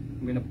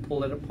 I'm gonna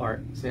pull it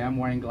apart. Say I'm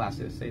wearing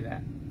glasses. Say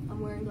that. I'm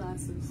wearing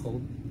glasses.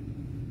 Hold.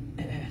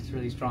 It's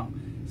really strong.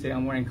 Say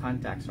I'm wearing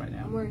contacts right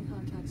now. I'm wearing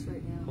contacts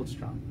right now. Hold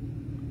strong.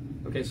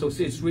 Okay, so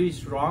see, it's really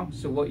strong.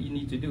 So what you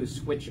need to do is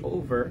switch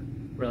over,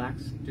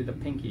 relax, to the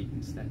pinky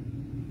instead.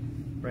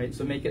 Right?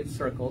 So make it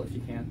circle if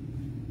you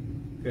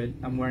can. Good.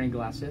 I'm wearing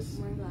glasses.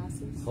 I'm wearing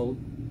glasses. Hold.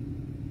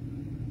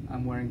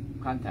 I'm wearing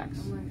contacts.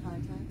 I'm wearing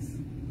contacts.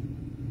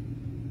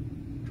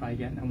 Try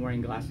again. I'm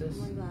wearing glasses.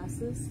 I'm wearing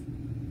glasses.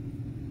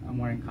 I'm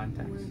wearing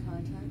contacts. I'm wearing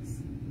contacts.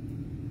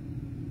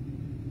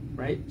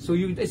 Right? So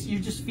you're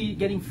just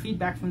getting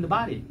feedback from the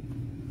body.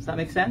 Does that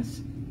make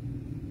sense?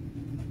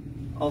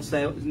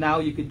 Also, now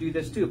you could do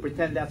this too.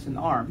 Pretend that's an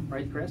arm,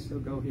 right, Chris? So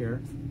go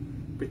here.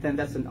 pretend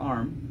that's an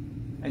arm,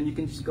 and you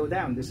can just go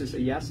down. This is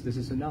a yes, this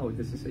is a no,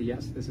 this is a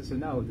yes, this is a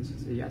no, this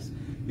is a yes.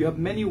 You have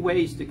many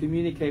ways to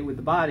communicate with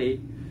the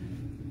body.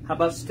 How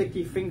about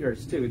sticky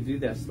fingers too? Do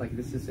this, like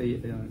this is a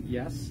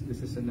yes,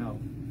 this is a no.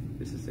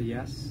 This is a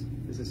yes,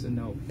 this is a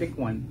no. Pick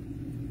one.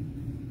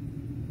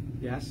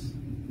 Yes,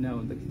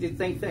 no. The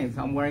same thing.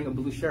 I'm wearing a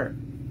blue shirt,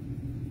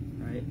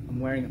 right?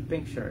 I'm wearing a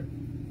pink shirt.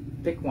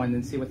 Pick one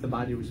and see what the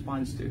body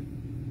responds to.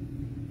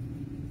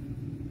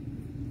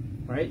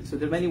 Right? So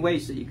there are many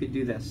ways that you could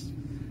do this.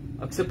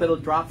 Occipital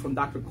drop from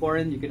Dr.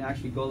 Corin. You can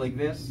actually go like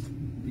this.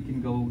 You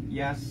can go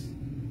yes,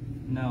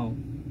 no,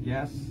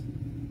 yes,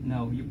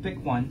 no. You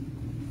pick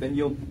one, then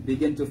you'll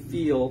begin to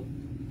feel,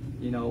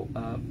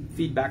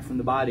 feedback from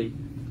the body.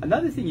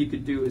 Another thing you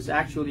could do is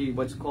actually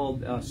what's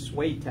called a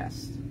sway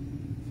test.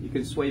 You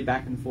can sway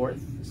back and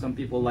forth. Some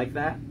people like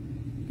that.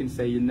 You can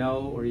say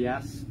no or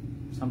yes.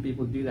 Some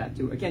people do that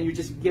too. Again, you're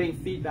just getting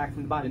feedback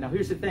from the body. Now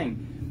here's the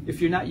thing.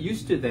 If you're not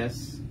used to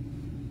this,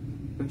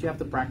 don't you have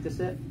to practice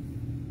it?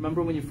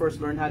 Remember when you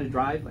first learned how to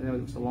drive? I know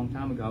it was a long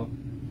time ago.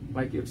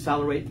 Like you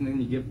accelerate and then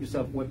you give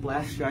yourself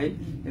whiplash, right?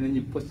 And then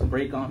you put the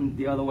brake on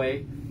the other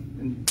way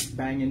and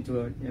bang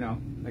into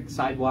like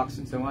sidewalks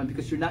and so on,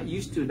 because you're not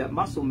used to that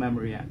muscle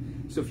memory yet.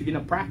 So if you're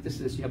going to practice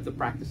this, you have to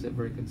practice it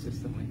very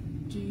consistently.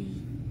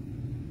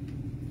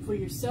 For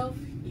yourself,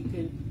 you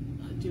can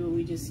do what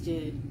we just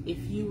did. If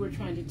you were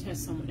trying to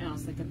test someone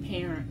else, like a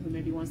parent who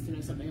maybe wants to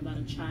know something about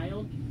a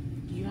child,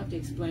 do you have to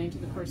explain to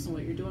the person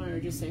what you're doing, or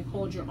just say,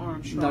 hold your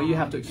arm strong? No, you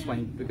have to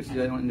explain, because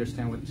they don't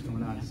understand what's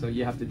going on. So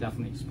you have to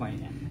definitely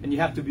explain. And you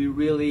have to be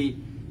really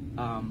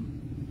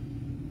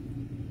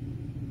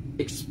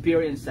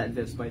experienced at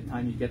this by the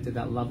time you get to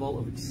that level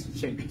of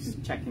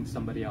checking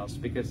somebody else,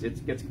 because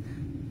it gets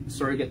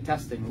surrogate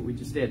testing, what we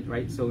just did,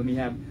 right? So let me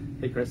have,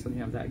 hey Chris, let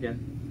me have that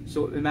again.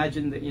 So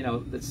imagine that,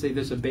 let's say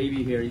there's a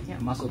baby here. You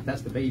can't muscle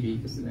test the baby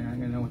because they're not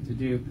going to know what to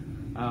do.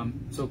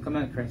 So come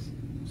on, Chris.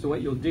 So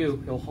what you'll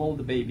do, he'll hold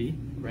the baby,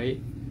 right?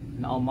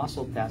 And I'll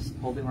muscle test,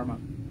 hold the arm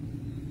up.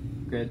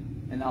 Good.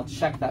 And I'll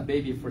check that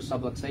baby for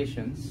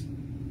subluxations,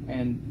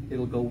 and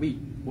it'll go weak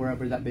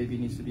wherever that baby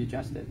needs to be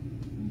adjusted.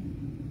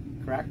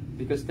 Correct?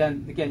 Because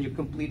then, again, you're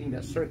completing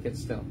that circuit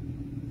still.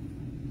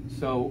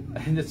 So,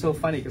 and it's so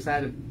funny because I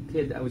had a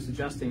kid I was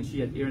adjusting. She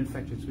had ear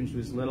infections when she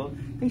was little.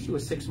 I think she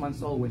was 6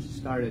 months old when she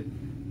started.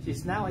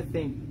 She's now, I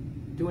think,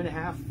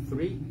 2.5,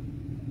 3.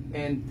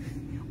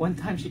 And one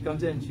time she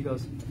comes in, she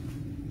goes,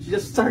 she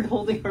just started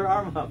holding her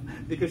arm up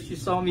because she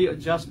saw me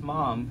adjust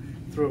mom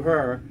through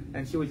her,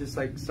 and she would just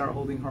like start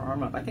holding her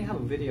arm up. I think I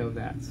have a video of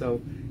that.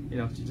 So,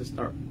 she just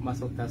start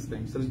muscle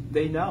testing. So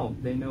they know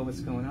what's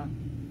going on.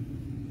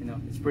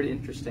 It's pretty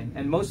interesting.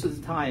 And most of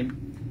the time,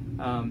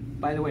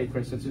 by the way,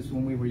 Chris, this is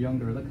when we were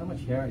younger. Look how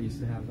much hair I used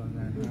to have on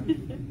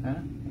there. Huh?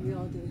 We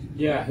all do.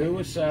 Yeah, who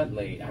was that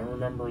late? I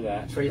remember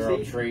that Tracy?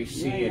 girl,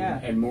 Tracy, yeah.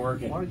 And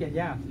Morgan. Morgan,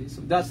 yeah.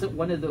 So that's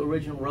one of the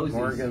original Rosies.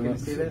 Morgan You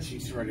see this?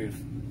 she's ready to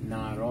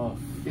nod off.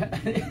 Yeah,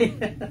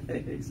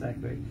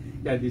 exactly.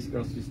 Yeah, these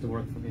girls used to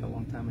work for me a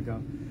long time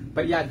ago.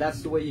 But yeah,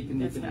 that's the way you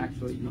can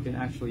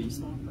actually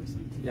small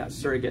person.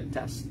 surrogate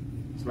test,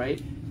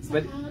 right? So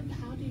but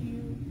how do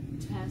you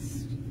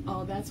test?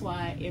 Oh, that's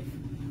why if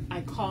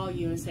I call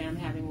you and say I'm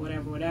having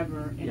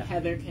whatever, and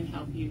Heather can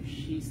help you,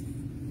 she's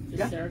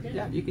the surrogate?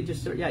 Yeah, you could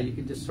just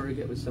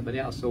surrogate with somebody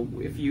else. So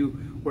if you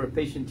were a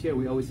patient here,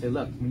 we always say,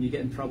 look, when you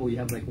get in trouble, you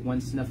have like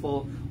one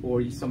sniffle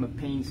or some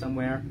pain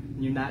somewhere,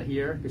 and you're not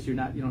here because you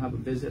don't have a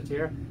visit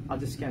here. I'll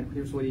just scan.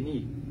 Here's what you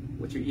need: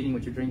 what you're eating,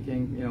 what you're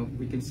drinking.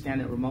 We can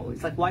scan it remotely.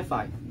 It's like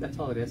Wi-Fi. That's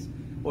all it is.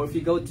 Or if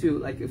you go to,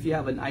 like, if you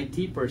have an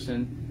IT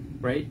person,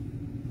 right?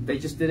 They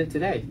just did it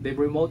today. They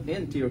remote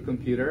into your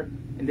computer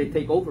and they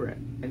take over it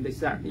and they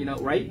start,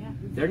 right? Yeah.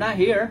 They're not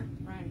here.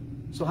 Right.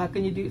 So how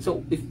can you do?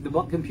 So if the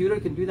computer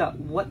can do that,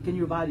 what can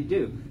your body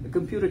do? The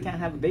computer can't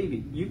have a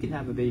baby. You can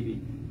have a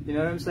baby. You know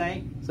what I'm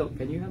saying? So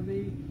can you have a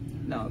baby?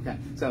 No. Okay.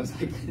 So it's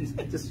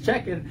like just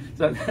checking.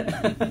 So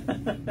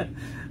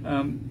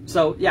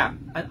so yeah,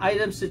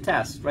 items to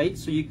test, right?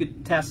 So you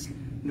could test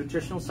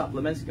nutritional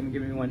supplements. Can you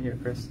give me one here,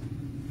 Chris?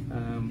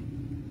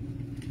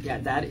 Yeah,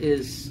 that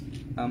is.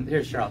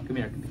 Here, Cheryl, come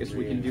here, because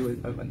we can do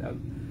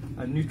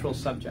a neutral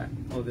subject.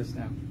 Hold this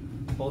now.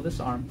 Hold this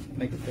arm,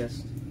 make a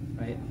fist,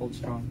 right? Hold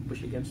strong,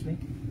 push against me.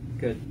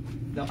 Good.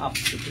 No, up,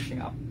 you're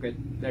pushing up.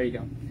 Good. There you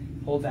go.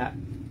 Hold that.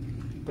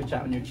 Put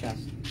that on your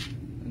chest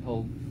and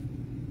hold.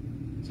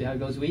 See how it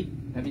goes weak?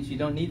 That means you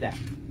don't need that.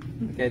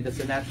 Okay, that's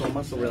a natural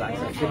muscle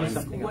relaxer. Give me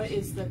something else. What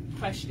is the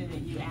question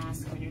that you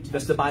ask when you're testing?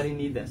 Does the body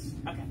need this?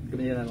 Okay. Give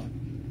me another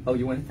one. Oh,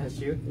 you want to test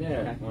you? Yeah,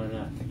 okay. Why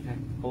not? Okay,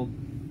 hold.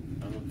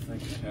 I don't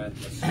think I had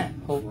this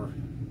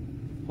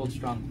Hold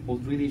strong.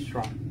 Hold really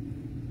strong.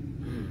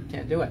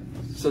 Can't do it.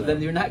 So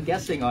then you're not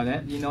guessing on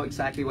it. You know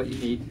exactly what you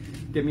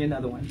need. Give me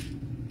another one.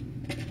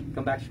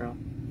 Come back, Cheryl.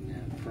 Yeah,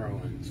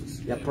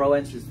 Proens. Yeah,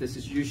 Proens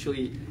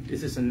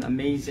this is an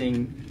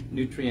amazing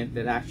nutrient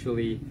that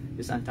actually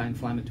is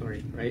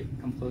anti-inflammatory, right?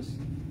 Come close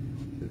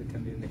to the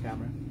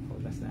camera.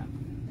 Hold this now.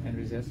 And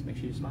resist. Make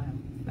sure you smile.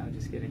 No,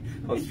 just kidding.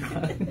 Hold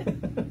strong.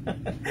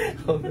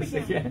 Hold this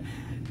again.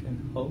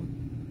 And hold.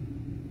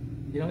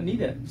 You don't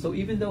need it. So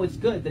even though it's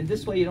good, then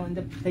this way you don't end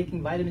up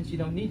taking vitamins you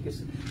don't need.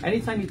 Because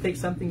anytime you take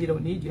something you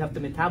don't need, you have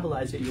to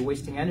metabolize it. You're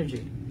wasting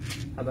energy.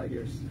 How about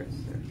yours, Chris?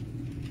 There.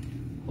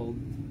 Hold.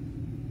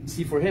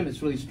 See, for him,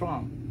 it's really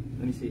strong.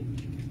 Let me see.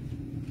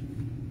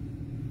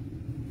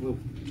 Whoa.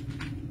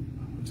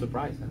 I'm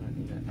surprised I don't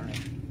need it. All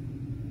right.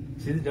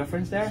 See the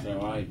difference there?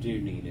 So I do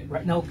need it.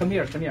 Right. No, come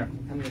here. Come here.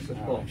 Come here. So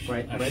pull.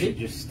 Right. I Ready? should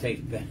just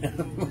take that.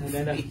 And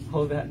then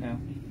hold that now.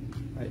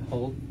 Right.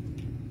 Hold.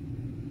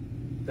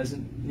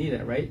 Doesn't need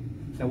it, right?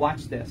 Now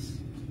watch this.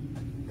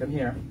 Come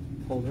here.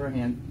 Hold her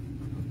hand.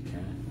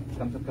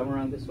 Okay. Come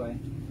around this way.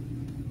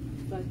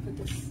 So I put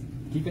this.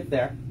 Keep it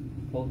there.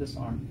 Hold this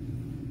arm.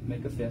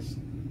 Make a fist.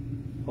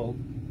 Hold.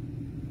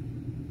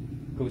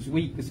 Goes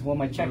weak because who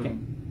am I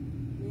checking?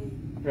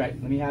 Right.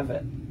 Let me have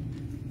it.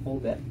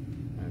 Hold it.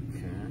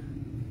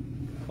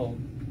 Okay. Hold.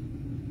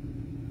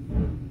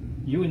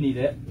 You need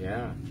it.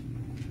 Yeah.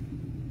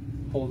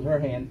 Hold her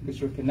hand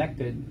because you're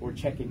connected. We're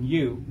checking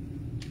you.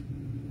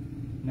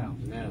 No.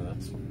 Yeah,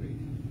 that's pretty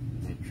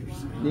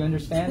interesting. Do you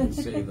understand?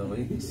 To say the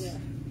least. Yeah.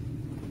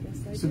 Yes,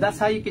 I So do. that's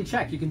how you can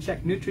check. You can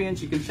check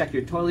nutrients, you can check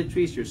your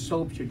toiletries, your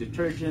soaps, your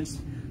detergents,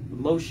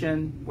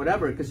 lotion,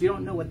 whatever, because you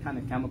don't know what kind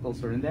of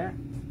chemicals are in there,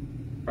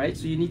 right?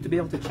 So you need to be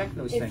able to check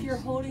those If things. you're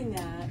holding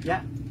that,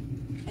 Yeah.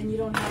 and you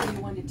don't have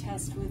anyone to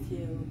test with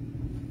you,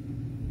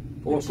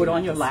 Or but put you on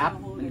have your to lap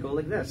still hold and it. go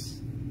like this.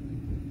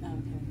 Okay.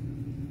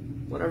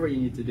 Whatever you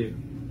need to do.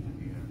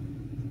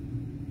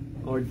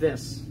 Or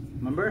this.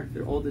 Remember?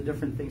 There are all the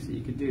different things that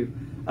you could do.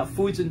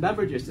 Foods and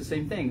beverages, the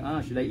same thing.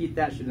 Should I eat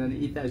that? Should I not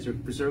eat that? Is there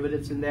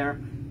preservatives in there?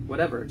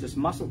 Whatever. Just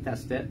muscle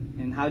test it.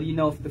 And how do you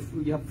know if the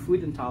food, you have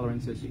food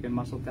intolerances? You can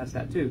muscle test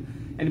that too.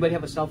 Anybody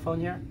have a cell phone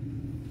here?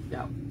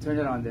 Yeah. Turn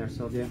it on there,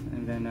 Sylvia.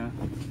 And then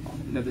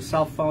the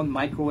cell phone,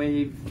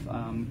 microwave.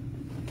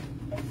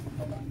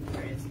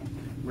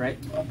 Right?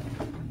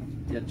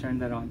 Yeah, turn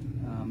that on.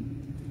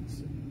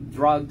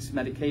 Drugs,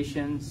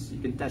 medications, you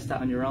can test that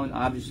on your own.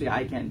 Obviously,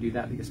 I can't do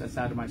that because that's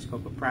out of my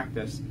scope of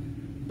practice.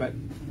 But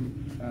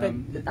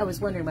I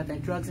was wondering about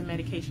that. Drugs and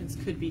medications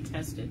could be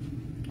tested.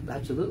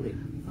 absolutely.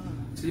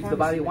 See if the Promise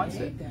body you wants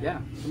would it. hate that.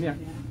 Yeah, come here.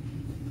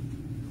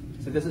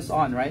 Yeah. So this is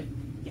on, right?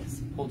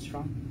 Yes. Hold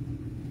strong.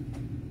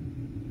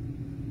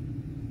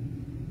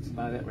 That's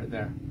about it right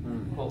there.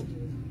 Hold.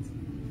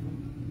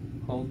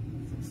 Hold.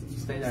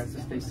 Stay there.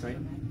 Just stay straight.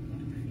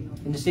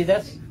 Can you see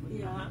this?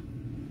 Yeah.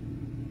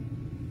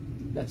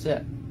 That's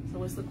it. So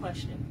what's the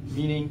question?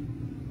 Meaning,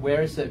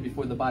 where is it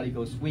before the body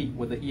goes weak,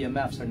 where the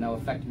EMFs are now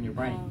affecting your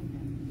brain?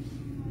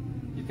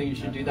 You think you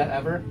should do that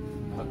ever?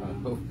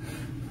 Uh-oh.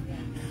 Yeah.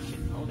 You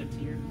should hold it to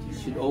your You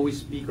should head.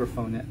 always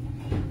speakerphone it,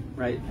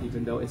 right?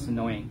 Even though it's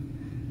annoying.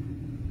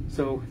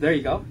 So there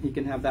you go. You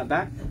can have that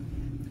back.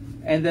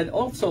 And then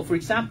also, for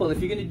example, if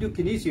you're going to do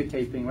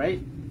kinesiotaping,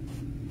 right?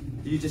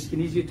 Do you just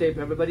kinesiotape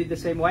everybody the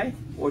same way?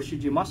 Or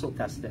should you muscle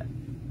test it?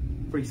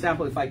 For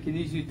example, if I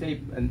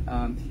kinesiotape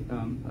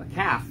a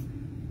calf,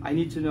 I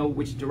need to know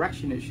which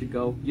direction it should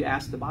go. You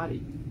ask the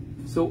body.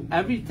 So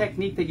every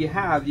technique that you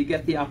have, you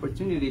get the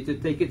opportunity to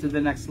take it to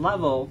the next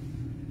level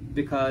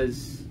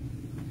because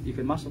you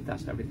can muscle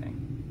test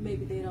everything.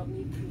 Maybe they don't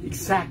need to.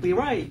 Exactly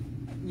right.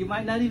 You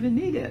might not even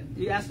need it.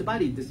 You ask the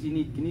body, does you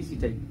need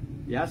kinesiotape?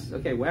 Yes?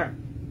 Okay, where?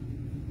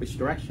 Which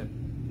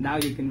direction? Now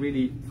you can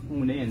really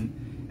hone in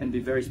and be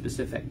very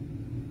specific.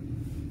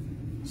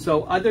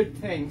 So other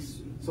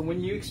things, so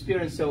when you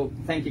experience, so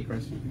thank you,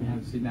 Chris.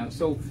 See now.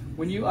 So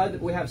when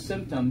we have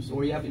symptoms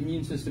or you have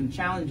immune system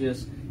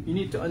challenges, you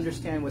need to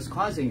understand what's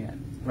causing it,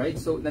 right?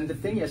 So then the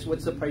thing is,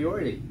 what's the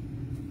priority?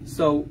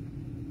 So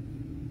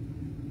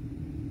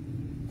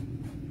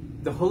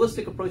the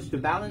holistic approach to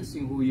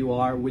balancing who you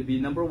are would be,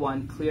 number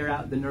one, clear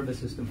out the nervous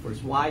system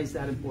first. Why is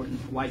that important?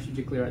 Why should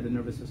you clear out the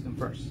nervous system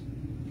first?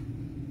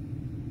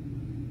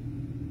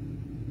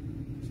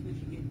 So that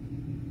you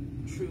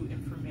get true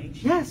information.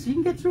 Yes, you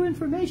can get through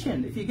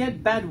information. If you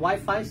get bad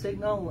Wi-Fi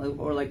signal,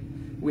 or like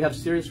we have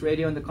Sirius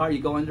radio in the car,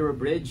 you go under a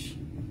bridge,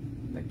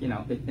 like,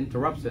 it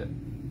interrupts it.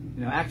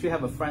 I actually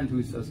have a friend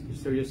who's a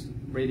Sirius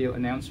radio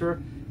announcer,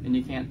 and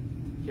you can't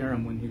hear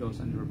him when he goes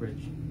under a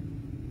bridge.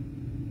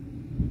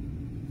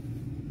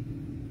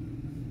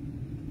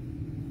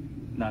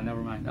 No,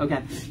 never mind.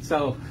 Okay,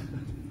 so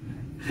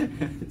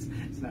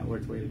it's not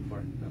worth waiting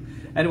for. So,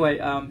 anyway,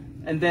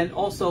 and then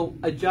also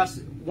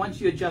adjust. Once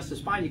you adjust the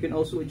spine, you can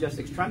also adjust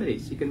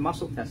extremities. You can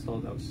muscle test all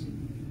those,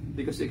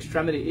 because the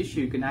extremity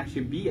issue can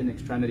actually be an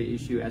extremity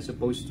issue as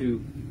opposed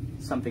to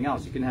something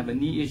else. You can have a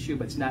knee issue,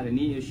 but it's not a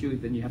knee issue.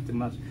 Then you have to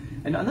muscle.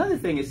 And another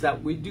thing is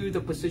that we do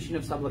the position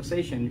of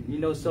subluxation.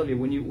 Sylvia,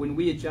 when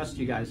we adjust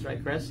you guys,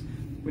 right, Chris?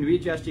 When we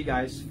adjust you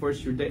guys,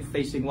 first you're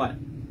facing what?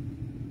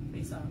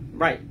 Face up.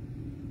 Right.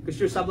 Because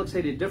you're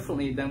subluxated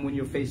differently than when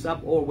you're face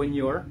up or when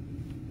you're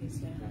Face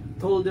down.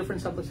 total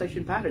different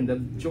subluxation pattern. The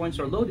joints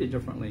are loaded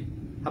differently.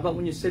 How about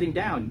when you're sitting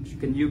down?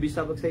 Can you be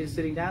subluxated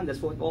sitting down? That's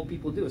what all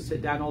people do, is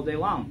sit down all day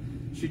long.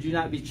 Should you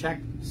not be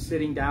checked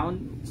sitting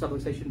down,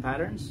 subluxation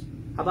patterns?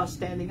 How about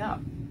standing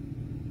up?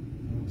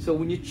 So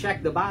when you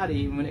check the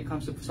body, when it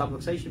comes to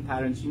subluxation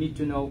patterns, you need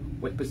to know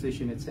what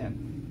position it's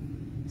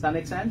in. Does that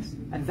make sense?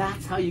 And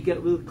that's how you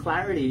get real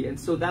clarity. And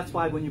so that's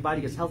why when your body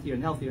gets healthier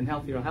and healthier and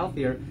healthier and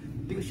healthier,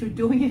 because you're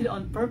doing it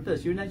on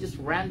purpose. You're not just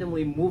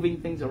randomly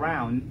moving things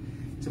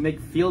around to make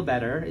feel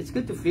better. It's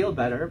good to feel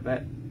better,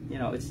 but you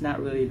know, it's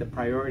not really the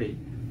priority.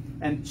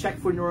 And check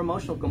for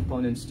neuroemotional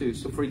components too.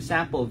 So for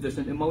example, if there's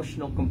an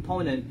emotional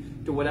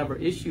component to whatever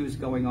issue is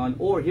going on,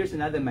 or here's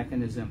another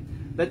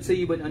mechanism. Let's say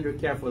you've been under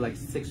care for like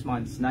 6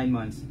 months, 9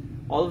 months.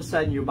 All of a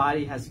sudden your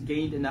body has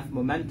gained enough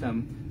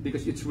momentum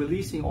because it's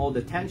releasing all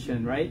the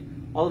tension, right?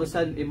 All of a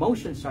sudden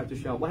emotions start to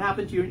show. What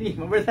happened to your knee?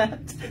 Remember that?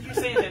 You're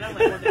saying that, I'm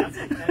like, well, that's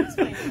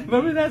explain that.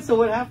 Remember that? So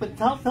what happened?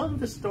 Tell them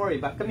the story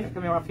about, come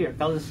here up here.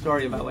 Tell the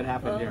story about what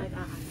happened here. My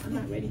God, I'm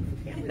not ready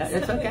for cameras.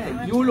 It's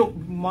okay. You look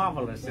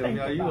marvelous,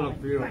 Sylvia. You look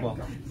beautiful.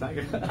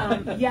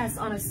 Yes,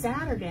 on a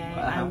Saturday,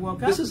 I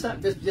woke up. This is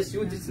just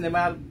you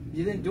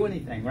didn't do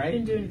anything, right? I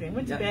didn't do anything.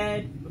 Went to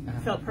bed,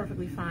 felt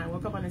perfectly fine.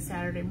 Woke up on a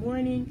Saturday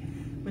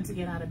morning, went to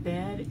get out of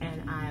bed,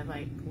 and I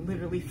like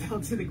literally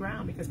fell to the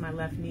ground because my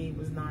left knee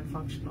was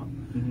non-functional.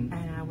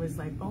 And I was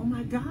like, oh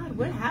my God,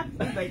 what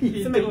happened? Like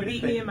somebody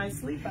beat me in my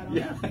sleep, I don't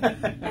know.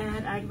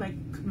 And I like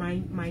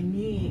my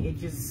knee,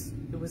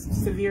 it was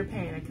severe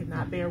pain. I could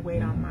not bear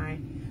weight on my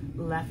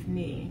left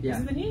knee. Yeah.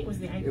 Was it the knee? It was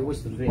the ankle? It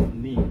was the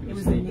knee. It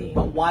was the knee.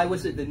 But why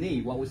was it the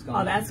knee? What was going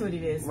on? Oh, that's what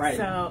it is. Right.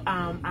 So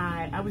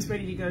I was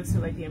ready to go to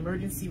like the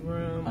emergency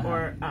room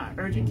or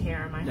urgent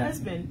care. My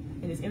husband,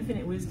 in his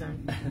infinite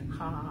wisdom,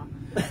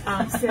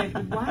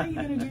 said, why are you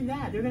going to do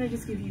that? They're going to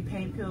just give you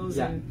pain pills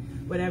and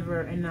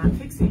whatever and not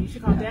fix it. You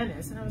should call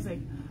Dennis. And I was like,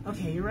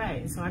 okay, you're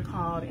right. And so I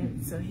called,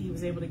 and so he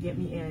was able to get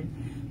me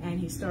in, and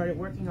he started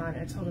working on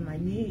it. I told him my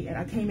knee, and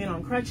I came in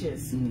on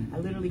crutches. I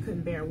literally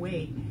couldn't bear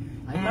weight.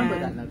 I remember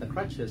that now, the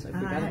crutches. I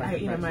forgot about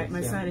the crutches.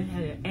 My son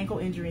had an ankle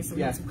injury, so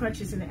we had some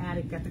crutches in the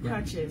attic, got the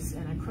crutches,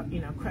 and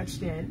I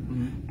crutched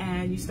in,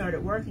 and you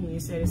started working, and you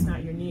said, it's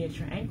not your knee, it's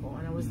your ankle.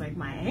 And I was like,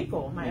 my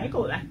ankle, my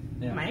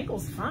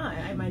ankle's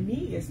fine. My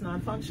knee is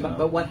non-functional.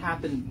 But what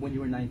happened when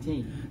you were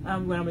 19?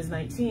 When I was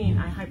 19,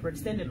 I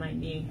hyperextended my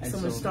knee.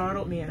 Someone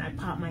startled me, and I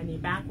popped my knee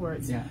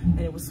backwards, and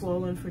it was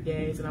swollen for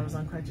days, and I was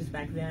on crutches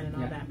back then and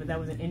all that, but that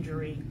was an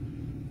injury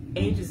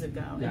ages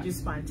ago. And just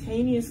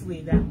spontaneously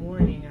that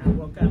morning I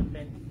woke up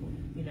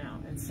and, you know,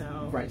 and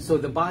so. Right, so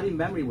the body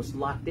memory was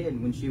locked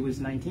in when she was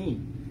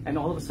 19. And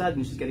all of a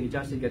sudden she's getting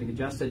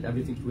adjusted,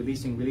 everything's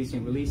releasing.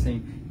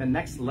 The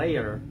next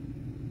layer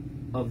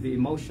of the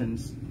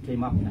emotions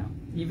came up now.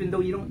 Even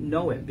though you don't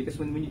know it, because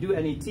when you do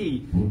NET,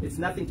 it's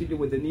nothing to do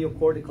with the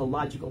neocortical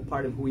logical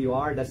part of who you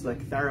are. That's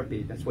like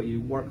therapy. That's what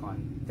you work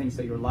on, things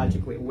that you're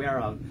logically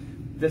aware of.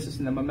 This is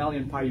in the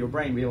mammalian part of your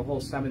brain. We have a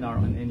whole seminar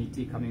on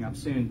NET coming up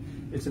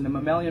soon. It's in the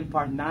mammalian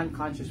part,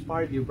 non-conscious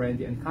part of your brain,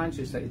 the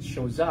unconscious, that it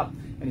shows up.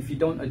 And if you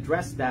don't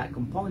address that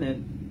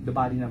component, the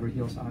body never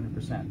heals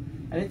 100%.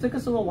 And it took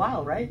us a little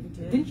while, right?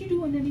 Didn't you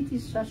do an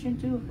NET session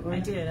too? I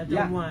did. I've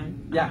done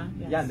one.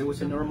 Yes, there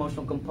was a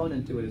neuroemotional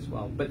component to it as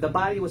well. But the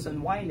body was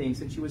unwinding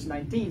since she was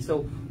 19.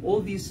 So all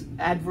these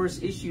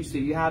adverse issues that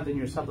you have in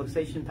your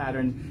subluxation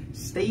pattern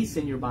stays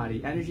in your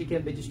body. Energy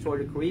can't be destroyed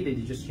or created.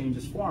 It just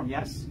changes form,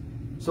 yes?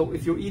 So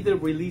if you're either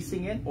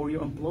releasing it or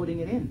you're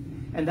imploding it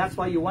in. And that's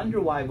why you wonder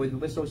why with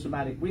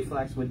viscosomatic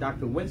reflex, with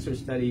Dr. Windsor's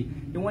study,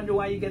 you wonder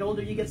why you get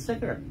older, you get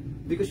sicker.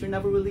 Because you're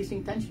never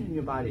releasing tension in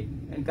your body.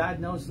 And God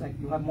knows, like,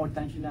 you have more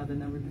tension now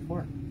than ever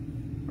before.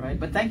 Right?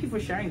 But thank you for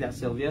sharing that,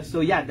 Sylvia.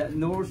 So yeah, that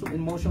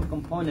neuroemotional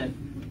component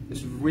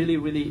is really,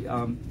 really...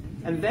 and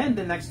then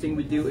the next thing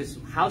we do is,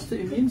 how's the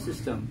immune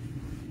system?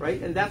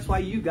 Right? And that's why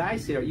you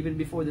guys here, even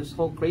before this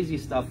whole crazy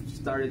stuff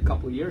started a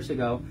couple of years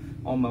ago,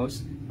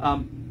 almost,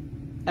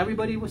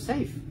 everybody was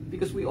safe.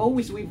 Because we've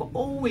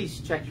always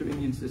checked your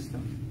immune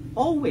system.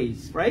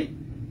 Always, right?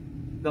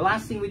 The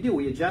last thing we do,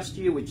 we adjust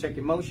you, we check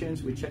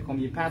emotions, we check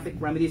homeopathic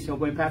remedies,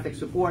 homeopathic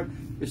support,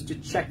 is to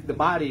check the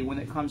body when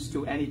it comes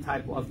to any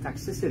type of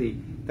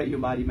toxicity that your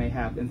body may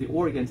have in the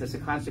organs as a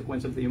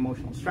consequence of the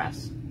emotional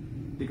stress.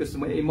 Because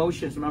when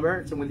emotions,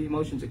 remember, so when the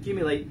emotions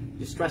accumulate,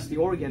 you stress the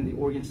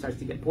organ starts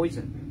to get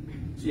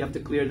poisoned. So you have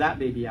to clear that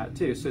baby out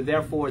too. So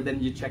therefore,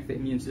 then you check the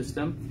immune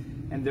system,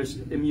 and there's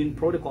immune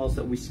protocols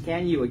that we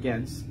scan you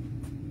against,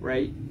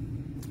 right?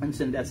 And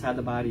so that's how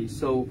the body,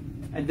 so,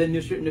 and then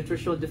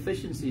nutritional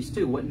deficiencies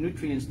too. What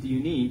nutrients do you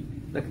need?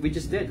 Like we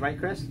just did, right,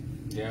 Chris?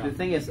 Yeah. The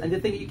thing is,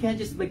 you can't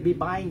just like be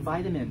buying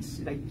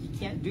vitamins. Like you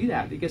can't do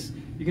that because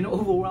you're gonna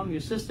overwhelm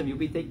your system. You'll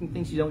be taking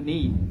things you don't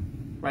need,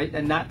 right?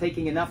 And not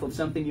taking enough of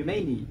something you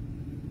may need.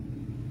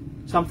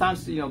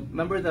 Sometimes, you know,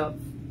 remember the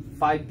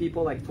 5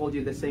 people like told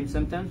you the same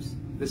symptoms?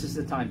 This is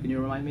the time. Can you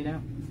remind me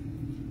now?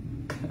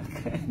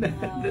 Okay.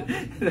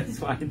 That's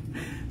fine.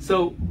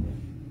 So,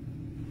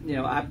 you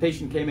know, a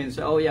patient came in and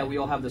said, oh yeah, we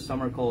all have the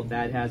summer cold.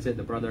 Dad has it,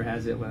 the brother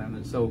has it,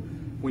 whatever. So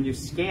when you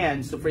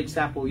scan, so for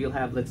example, you'll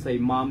have, let's say,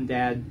 mom,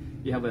 dad,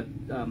 you have a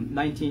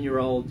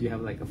 19-year-old, you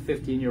have like a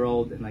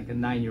 15-year-old, and like a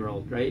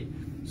 9-year-old, right?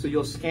 So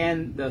you'll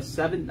scan the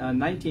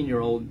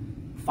 19-year-old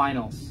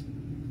finals,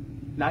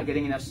 not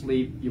getting enough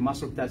sleep, you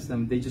muscle test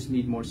them, they just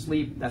need more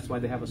sleep, that's why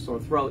they have a sore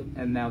throat,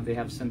 and now they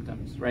have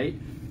symptoms, right?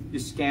 You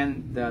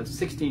scan the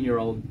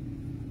 16-year-old,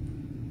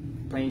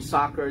 playing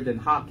soccer, then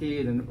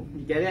hockey, then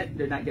you get it?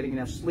 They're not getting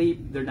enough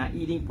sleep, they're not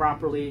eating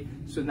properly,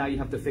 so now you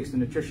have to fix the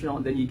nutritional,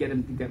 and then you get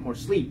them to get more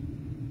sleep.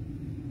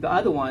 The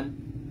other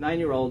one,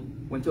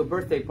 9-year-old, went to a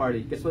birthday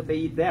party. Guess what they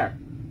eat there,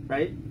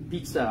 right?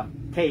 Pizza,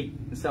 cake,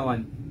 and so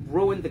on.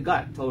 Ruined the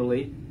gut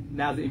totally.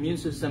 Now the immune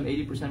system,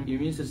 80% of your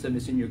immune system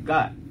is in your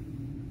gut.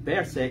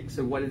 They're sick,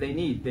 so what do they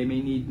need? They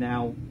may need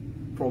now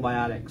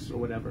probiotics or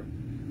whatever.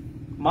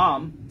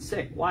 Mom,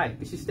 sick. Why?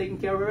 Because she's taking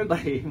care of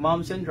everybody.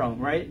 Mom syndrome,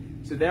 right?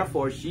 So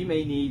therefore, she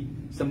may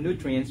need some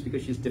nutrients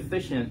because she's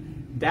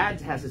deficient.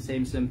 Dad has the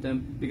same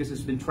symptom because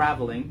he's been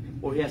traveling,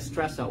 or he has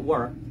stress at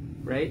work,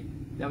 right?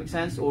 That makes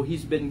sense? Or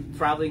he's been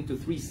traveling to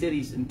 3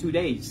 cities in 2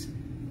 days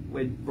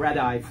with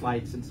red-eye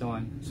flights and so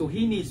on. So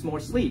he needs more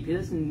sleep. He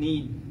doesn't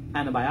need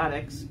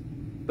antibiotics.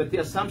 But the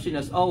assumption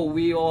is, oh,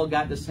 we all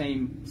got the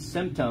same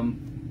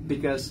symptom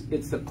because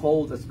it's the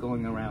cold that's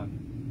going around.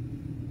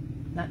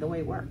 Not the way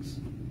it works.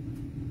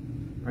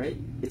 Right?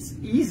 It's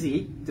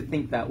easy to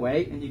think that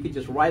way, and you can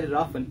just write it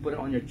off and put it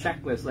on your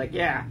checklist like,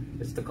 yeah,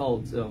 it's the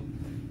cold. So,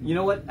 you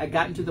know what? I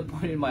gotten to the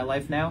point in my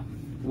life now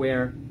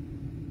where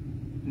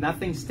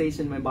nothing stays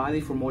in my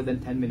body for more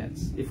than 10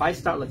 minutes. If I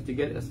start like to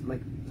get,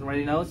 like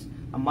everybody knows,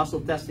 I'm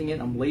muscle testing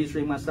it, I'm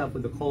lasering myself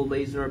with a cold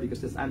laser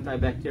because it's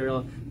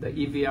antibacterial. The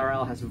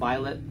EVRL has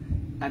violet,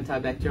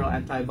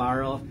 antibacterial,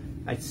 antiviral.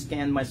 I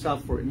scan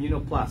myself for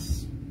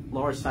Immunoplus,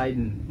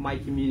 Lauricidin, My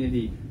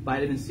Community,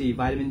 vitamin C,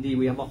 vitamin D.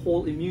 We have a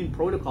whole immune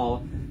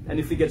protocol, and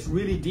if it gets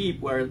really deep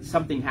where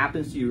something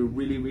happens to you,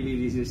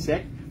 really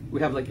sick,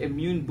 we have like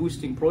immune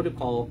boosting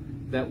protocol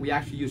that we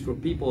actually use for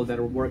people that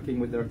are working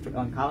with their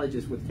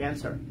oncologists with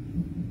cancer.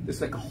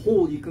 It's like a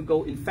whole, you can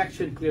go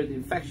infection, clear the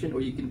infection, or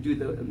you can do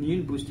the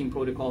immune boosting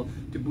protocol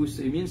to boost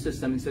the immune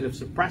system instead of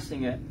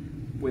suppressing it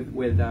with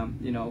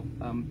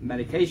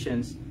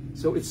medications.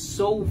 So it's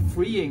so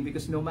freeing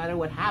because no matter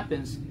what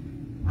happens,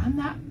 I'm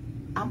not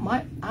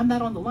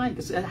on the line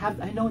because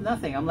I know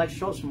nothing. I'm like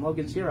Schultz from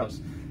Logan's Heroes.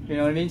 You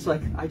know what I mean? It's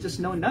like I just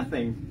know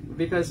nothing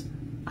because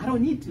I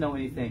don't need to know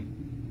anything.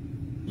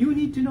 You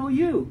need to know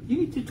you. You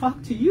need to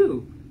talk to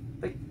you.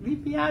 Like,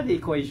 leave me out of the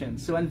equation.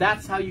 So, and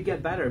that's how you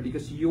get better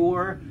because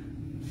your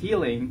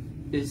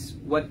healing is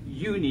what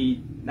you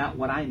need, not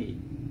what I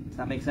need. Does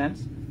that make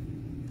sense?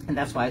 And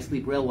that's why I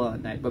sleep real well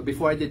at night. But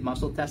before I did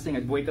muscle testing,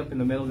 I'd wake up in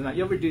the middle of the night.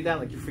 You ever do that?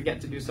 Like you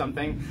forget to do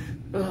something,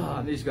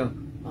 and you just go,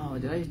 oh,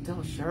 did I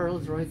tell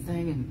Cheryl the right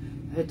thing?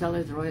 And did I tell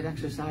her the right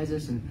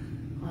exercises? And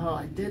oh,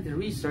 I did the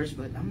research,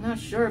 but I'm not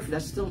sure if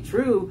that's still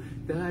true.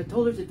 I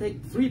told her to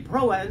take 3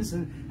 Pro-Ns,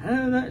 and I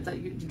don't know. It's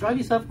like you drive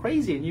yourself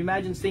crazy. And you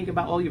imagine thinking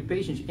about all your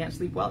patients, you can't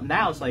sleep well.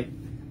 Now it's like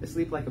I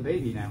sleep like a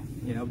baby now,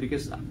 you know,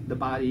 because the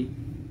body,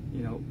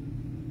 you know,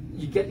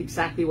 you get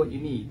exactly what you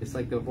need. It's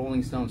like the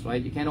Rolling Stones,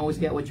 right? You can't always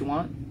get what you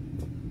want,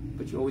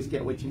 but you always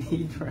get what you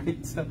need,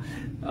 right? So,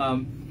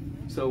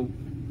 so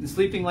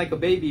sleeping like a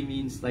baby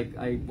means like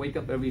I wake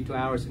up every 2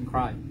 hours and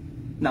cry.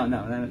 No,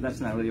 that's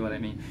not really what I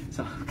mean.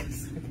 So,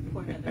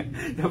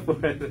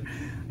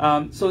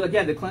 so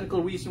again, the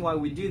clinical reason why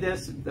we do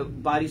this, the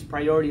body's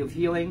priority of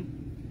healing,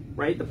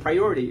 right? The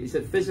priority is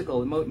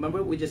physical.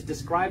 Remember, we just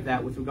described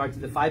that with regard to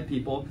the 5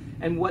 people,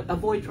 and what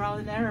avoid trial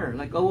and error.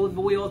 Like, oh,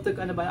 we all took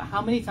antibiotics.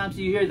 How many times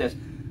do you hear this?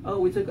 Oh,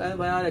 we took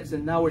antibiotics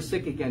and now we're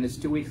sick again. It's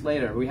 2 weeks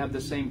later. We have the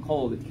same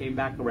cold. It came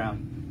back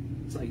around.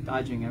 It's like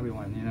dodging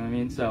everyone. You know what I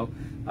mean? So.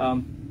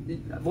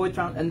 Avoid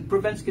trial and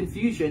prevents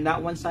confusion,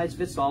 not one size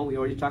fits all. We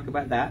already talked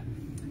about that.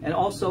 And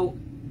also,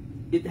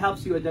 it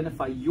helps you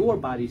identify your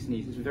body's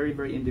needs. It's very,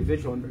 very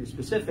individual and very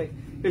specific.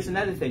 Here's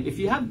another thing. If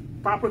you have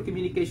proper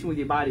communication with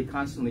your body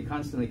constantly,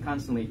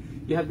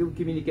 you have good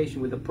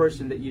communication with the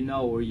person that you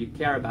know or you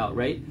care about,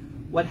 right?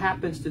 What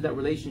happens to that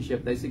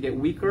relationship? Does it get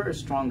weaker or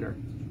stronger?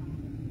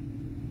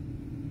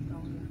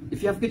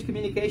 If you have good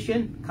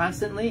communication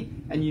constantly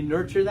and you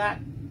nurture that,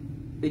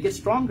 it gets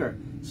stronger.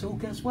 So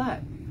guess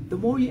what? The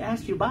more you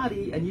ask your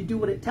body and you do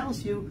what it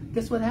tells you,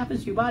 guess what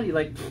happens to your body?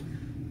 Like,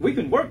 we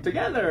can work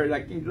together.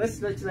 Like, let's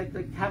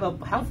have a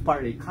health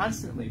party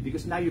constantly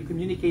because now you're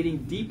communicating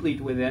deeply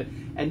with it.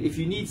 And if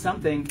you need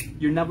something,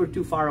 you're never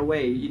too far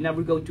away. You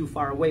never go too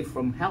far away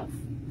from health.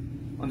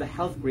 On the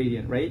health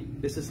gradient, right?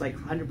 This is like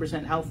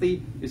 100%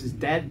 healthy. This is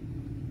dead.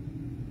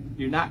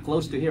 You're not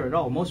close to here at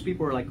all. Most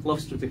people are like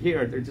closer to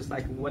here. They're just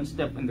like one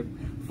step in the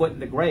foot in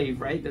the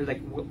grave, right? They're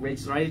like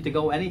ready to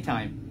go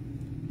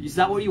anytime. Is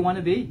that where you want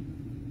to be?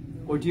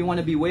 Or do you want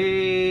to be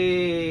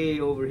way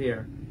over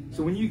here?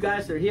 So when you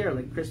guys are here,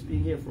 like Chris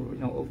being here for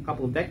a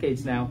couple of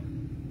decades now,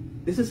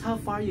 this is how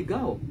far you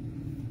go.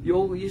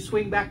 You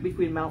swing back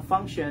between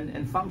malfunction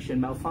and function,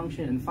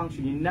 malfunction and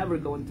function. You never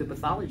go into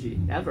pathology,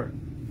 ever.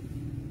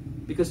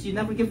 Because you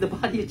never give the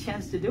body a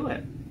chance to do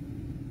it.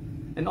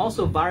 And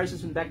also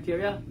viruses and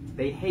bacteria,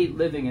 they hate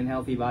living in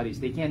healthy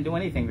bodies. They can't do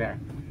anything there.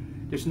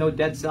 There's no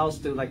dead cells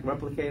to like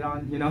replicate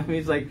on, you know what I mean?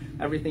 It's like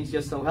everything's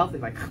just so healthy,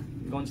 like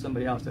you're going to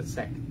somebody else that's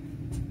sick.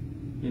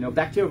 You know,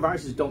 bacterial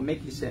viruses don't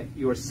make you sick.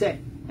 You are sick.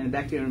 And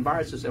bacteria and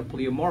viruses are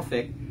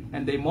pleomorphic,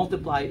 and they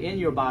multiply in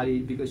your body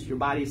because your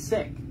body is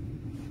sick.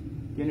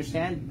 You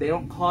understand? They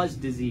don't cause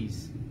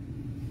disease.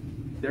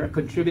 They're a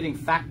contributing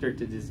factor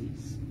to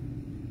disease.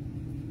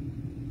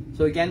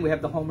 So again, we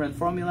have the home run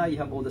formula. You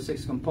have all the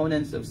 6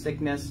 components of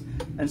sickness.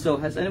 And so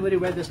has anybody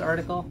read this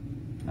article?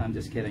 I'm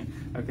just kidding.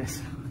 Okay,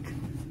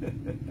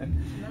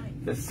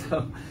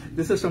 so,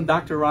 this is from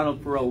Dr.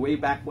 Ronald Perot way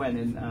back when.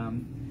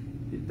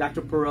 And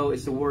Dr. Perot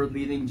is the world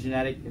leading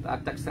genetic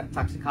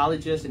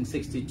toxicologist. In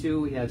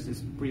 '62, he has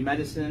his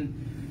pre-medicine,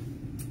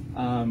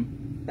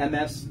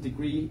 MS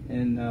degree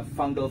in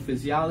fungal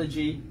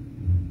physiology,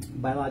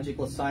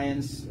 biological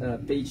science,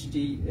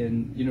 PhD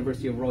in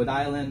University of Rhode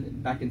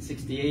Island back in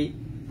 '68.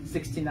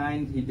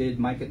 '69, he did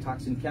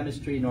mycotoxin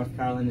chemistry, North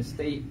Carolina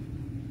State.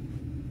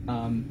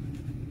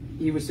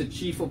 He was the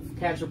chief of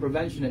cancer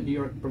prevention at New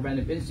York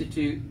Preventive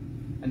Institute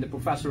and the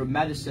professor of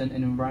medicine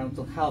and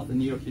environmental health at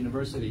New York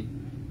University.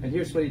 And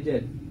here's what he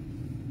did.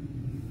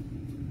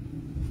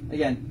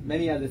 Again,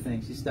 many other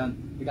things he's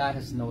done. The guy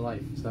has no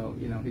life, so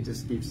you know he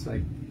just keeps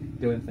like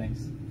doing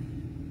things.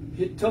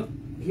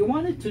 He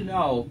wanted to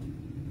know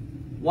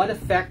what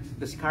effect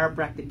does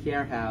chiropractic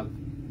care have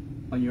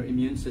on your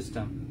immune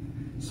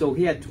system. So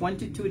he had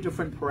 22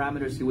 different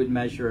parameters he would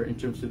measure in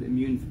terms of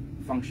immune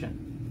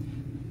function.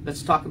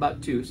 Let's talk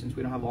about 2 since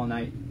we don't have all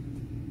night.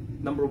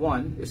 Number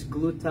 1 is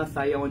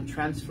glutathione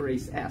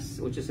transferase S,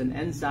 which is an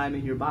enzyme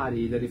in your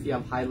body that if you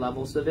have high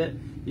levels of it,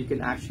 you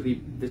can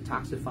actually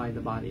detoxify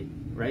the body,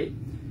 right?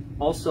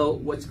 Also,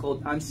 what's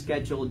called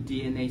unscheduled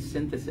DNA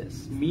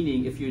synthesis,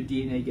 meaning if your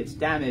DNA gets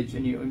damaged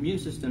and your immune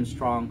system is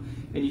strong,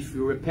 and if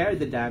you repair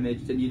the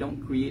damage, then you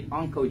don't create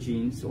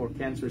oncogenes or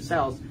cancer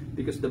cells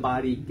because the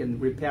body can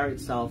repair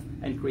itself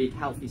and create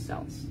healthy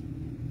cells.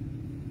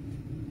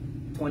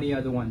 20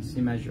 other ones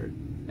he measured.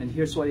 And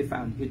here's what he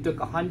found. He took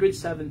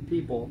 107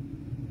 people.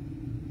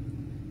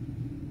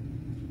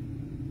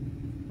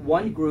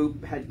 One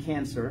group had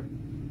cancer,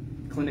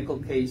 clinical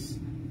case,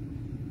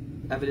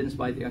 evidenced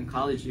by the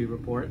oncology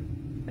report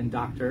and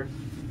doctor.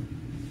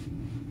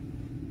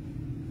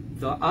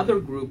 The other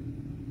group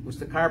was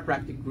the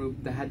chiropractic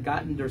group that had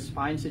gotten their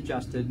spines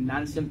adjusted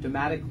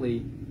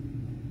non-symptomatically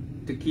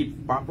to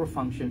keep proper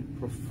function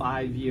for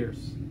 5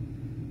 years.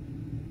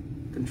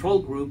 Control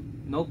group,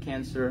 no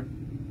cancer,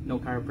 no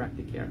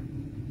chiropractic care.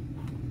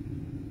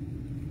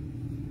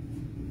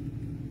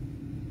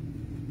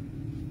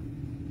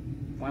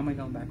 Why am I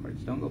going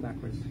backwards? Don't go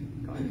backwards.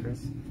 Go ahead,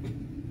 Chris.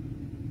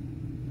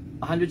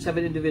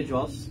 107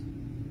 individuals.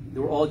 They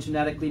were all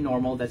genetically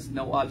normal. That's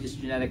no obvious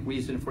genetic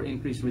reason for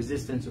increased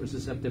resistance or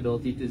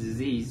susceptibility to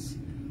disease.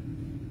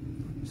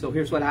 So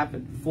here's what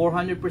happened.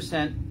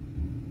 400%,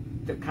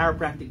 the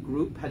chiropractic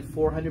group had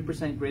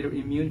 400% greater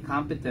immune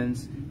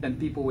competence than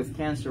people with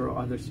cancer or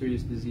other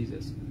serious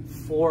diseases.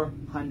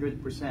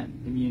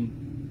 400%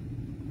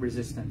 immune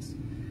resistance.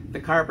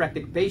 The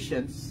chiropractic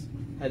patients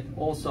had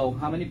also,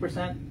 how many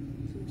percent?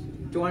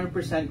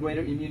 200%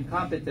 greater immune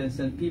competence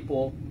than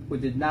people who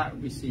did not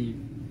receive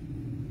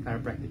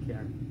chiropractic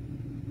care.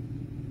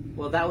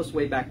 Well, that was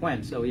way back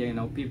when. So, you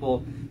know,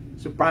 people,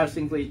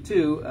 surprisingly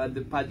too,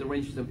 the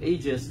ranges of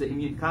ages, the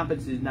immune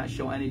competence did not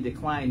show any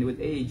decline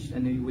with age,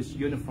 and it was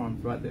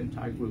uniform throughout the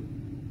entire group.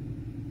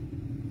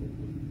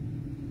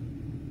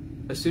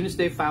 As soon as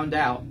they found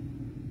out,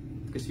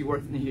 because he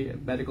worked in the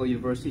medical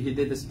university, he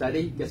did the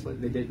study, guess what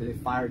they did? They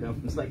fired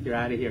him. It's like, you're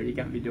out of here. You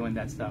can't be doing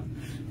that stuff.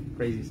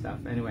 Crazy stuff.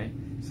 Anyway.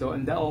 So,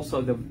 and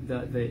also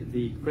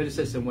the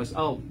criticism was,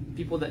 oh,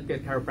 people that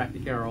get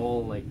chiropractic care are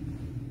all like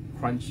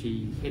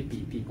crunchy,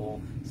 hippie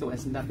people. So it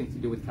has nothing to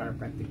do with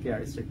chiropractic care.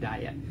 It's their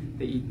diet.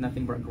 They eat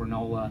nothing but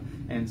granola,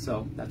 and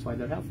so that's why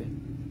they're healthy.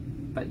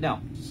 But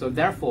no. So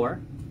therefore,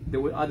 there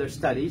were other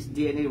studies,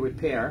 DNA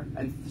repair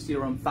and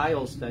serum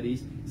thiol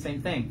studies,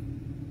 same thing.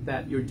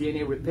 That your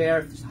DNA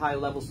repair, high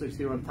levels of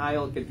serum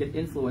thiol could get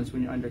influenced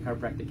when you're under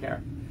chiropractic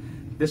care.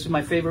 This is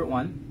my favorite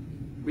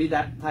one. Read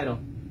that title.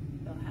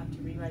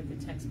 Rewrite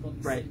the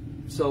textbooks. Right.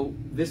 So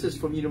this is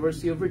from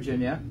University of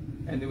Virginia,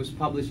 and it was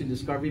published in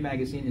Discovery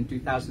Magazine in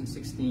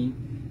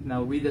 2016.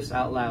 Now read this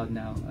out loud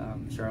now,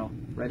 Cheryl.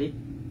 Ready?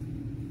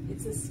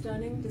 It's a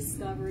stunning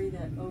discovery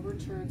that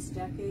overturns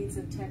decades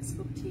of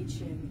textbook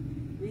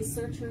teaching.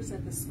 Researchers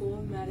at the School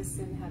of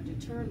Medicine have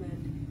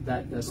determined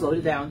that slow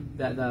it down.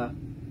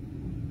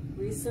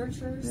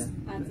 Researchers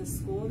at the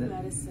School of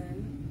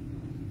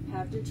Medicine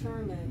have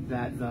determined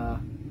that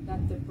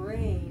the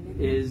brain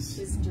is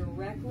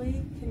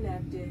directly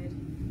connected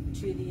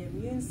to the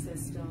immune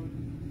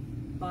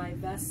system by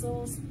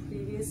vessels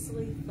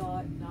previously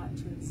thought not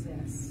to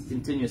exist.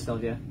 Continue,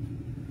 Sylvia.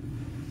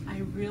 I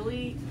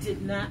really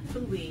did not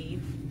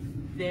believe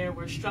there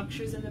were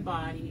structures in the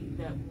body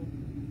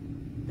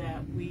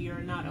that we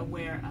are not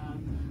aware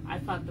of. I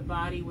thought the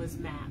body was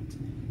mapped,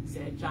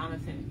 said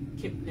Jonathan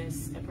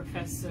Kipnis, a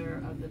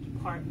professor of the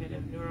Department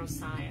of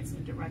Neuroscience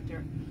and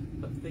director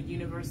of the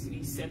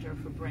University Center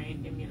for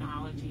Brain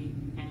Immunology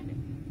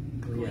and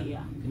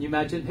Glia. Can you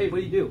imagine? Hey, what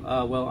do you do?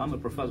 Well, I'm a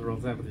professor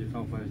of that.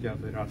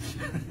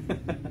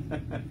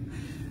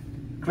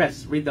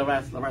 Chris, read the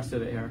rest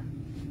of it here.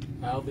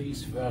 How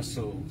these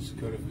vessels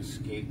could have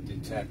escaped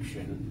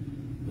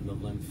detection when the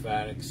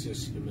lymphatic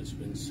system has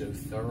been so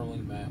thoroughly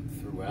mapped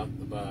throughout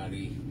the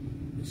body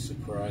is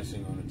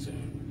surprising on its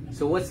own.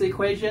 So what's the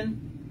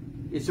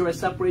equation? Is there a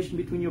separation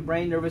between your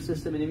brain, nervous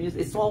system, and immune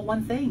system? It's all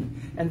one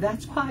thing. And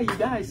that's why, you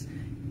guys,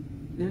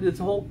 this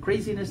whole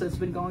craziness that's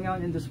been going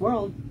on in this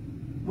world,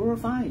 we're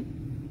fine.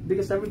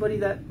 Because everybody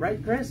that,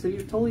 right, Chris, so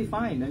you're totally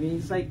fine. I mean,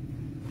 it's like,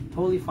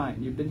 totally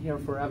fine. You've been here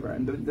forever.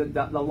 And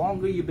the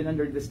longer you've been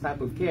under this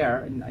type of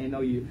care, and I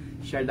know you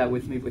shared that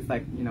with me with,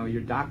 like, you know,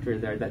 your doctor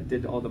there that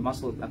did all the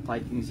muscle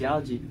applied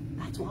kinesiology,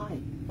 that's why.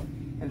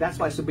 And that's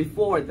why, so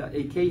before the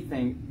AK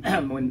thing,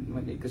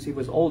 because he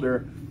was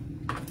older,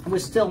 it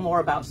was still more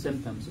about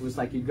symptoms. It was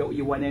like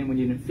you went in when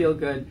you didn't feel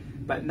good,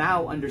 but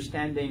now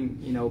understanding,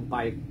 you know,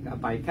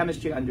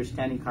 biochemistry,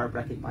 understanding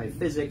chiropractic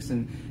biophysics,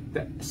 and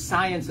the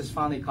science has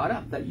finally caught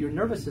up that your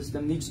nervous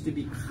system needs to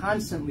be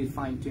constantly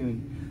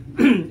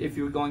fine-tuned if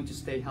you're going to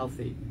stay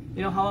healthy.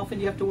 You know, how often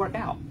do you have to work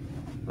out?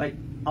 Like,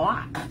 a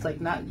lot. It's like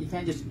you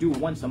can't just do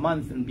once a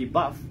month and be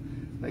buff.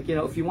 Like, you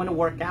know, if you want to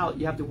work out,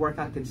 you have to work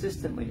out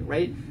consistently,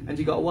 right? And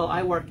you go, well,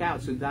 I work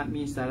out, so that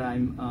means that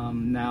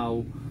I'm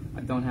now,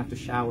 I don't have to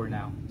shower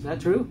now. Is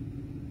that true?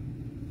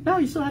 No,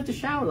 you still have to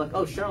shower. Like,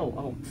 oh, Cheryl,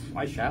 oh,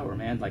 I shower,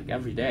 man, like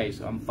every day,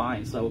 so I'm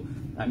fine. So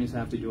that means I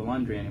don't have to do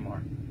laundry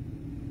anymore.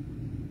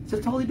 It's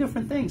a totally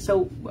different thing.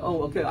 So,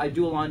 oh, okay, I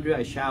do laundry,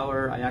 I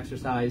shower, I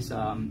exercise.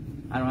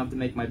 I don't have to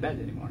make my bed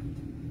anymore.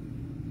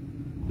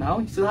 No,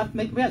 you still have to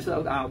make bed. So,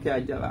 okay,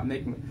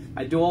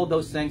 I do all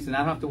those things, and I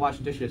don't have to wash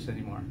dishes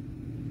anymore.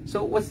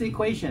 So what's the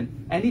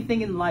equation?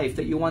 Anything in life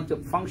that you want to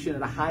function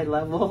at a high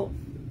level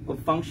of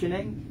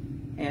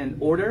functioning and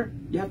order,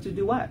 you have to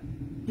do what?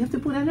 You have to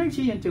put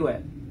energy into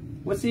it.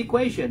 What's the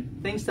equation?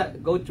 Things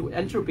that go to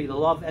entropy, the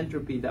law of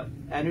entropy, that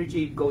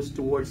energy goes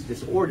towards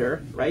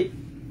disorder, right?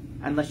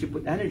 Unless you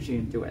put energy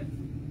into it.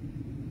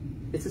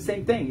 It's the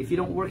same thing. If you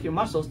don't work your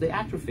muscles, they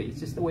atrophy. It's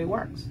just the way it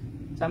works.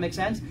 Does that make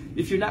sense?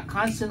 If you're not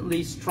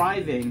constantly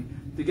striving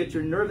to get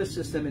your nervous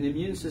system and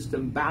immune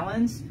system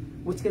balanced,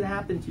 what's going to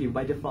happen to you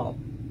by default?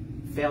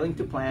 Failing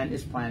to plan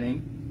is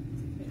planning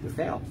to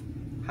fail.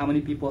 How many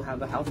people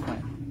have a health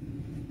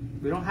plan?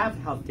 We don't have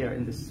health care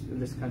in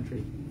this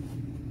country,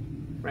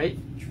 right?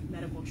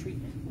 Medical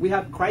treatment. We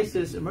have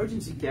crisis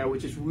emergency care,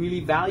 which is really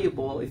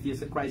valuable if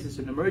it's a crisis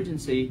and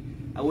emergency.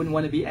 I wouldn't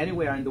want to be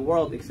anywhere in the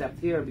world except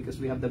here because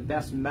we have the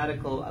best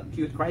medical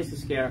acute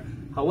crisis care.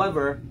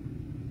 However,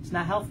 it's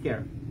not health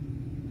care.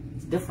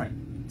 It's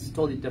different. It's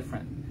totally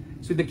different.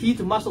 So the key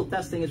to muscle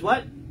testing is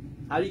what?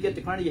 How do you get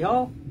to Carnegie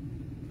Hall?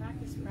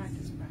 Practice,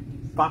 practice,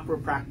 practice. Proper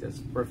practice.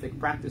 Perfect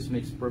practice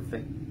makes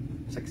perfect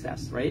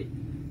success, right?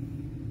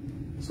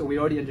 So we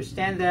already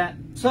understand that.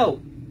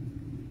 So,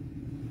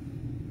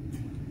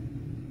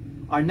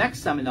 our next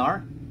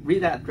seminar,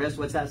 read that, Chris,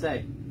 what's that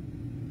say?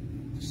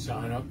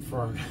 Sign up for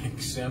our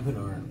next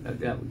seminar.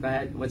 Go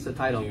ahead, what's the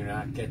title? Do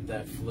not get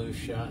that flu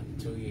shot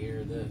until you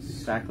hear this.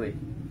 Exactly.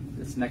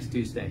 It's next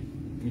Tuesday.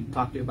 We can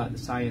talk to you about the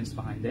science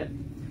behind it.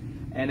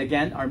 And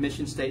again, our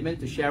mission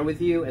statement to share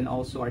with you, and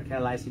also our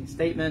catalyzing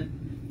statement.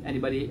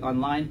 Anybody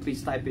online,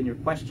 please type in your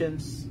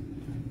questions.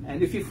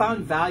 And if you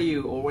found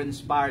value or were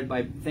inspired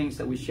by things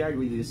that we shared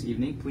with you this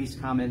evening, please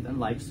comment and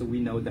like so we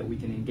know that we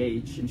can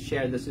engage and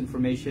share this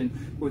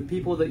information with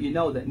people that you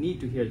know that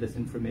need to hear this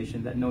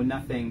information, that know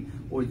nothing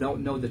or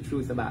don't know the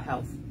truth about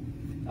health.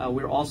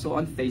 We're also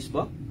on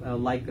Facebook.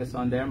 Like us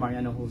on there,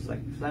 Mariano Holz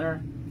Life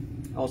Center.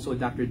 Also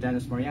Dr.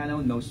 Dennis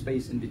Mariano, no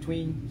space in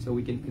between, so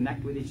we can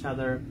connect with each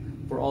other.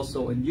 We're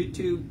also on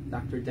YouTube,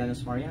 Dr.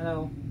 Dennis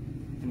Mariano.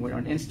 And we're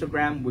on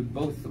Instagram with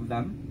both of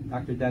them,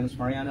 Dr. Dennis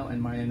Mariano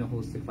and Mariano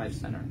Holistic Life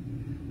Center.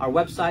 Our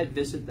website,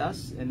 visit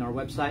us in our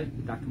website,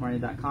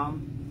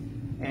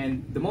 drmariano.com.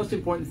 And the most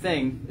important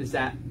thing is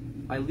that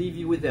I leave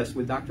you with this,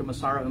 with Dr.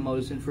 Masaru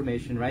Emoto's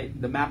information, right?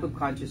 The Map of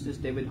Consciousness,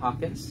 David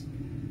Hawkins.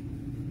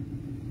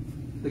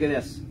 Look at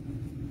this.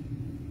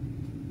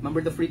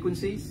 Remember the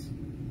frequencies?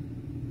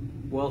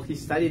 Well, he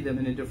studied them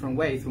in a different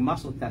way through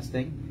muscle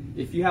testing.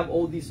 If you have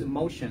all these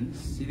emotions,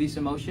 see these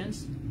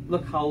emotions?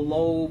 Look how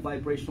low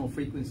vibrational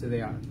frequency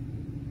they are.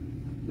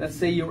 Let's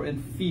say you're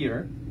in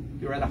fear,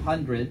 you're at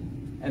 100,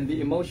 and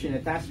the emotion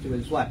attached to it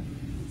is what?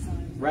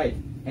 Right.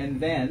 And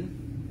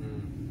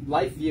then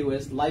life view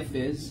is, life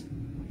is,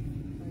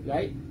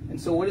 right? And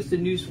so what does the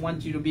news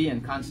want you to be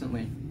in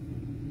constantly?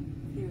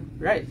 Fear.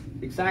 Right,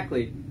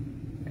 exactly.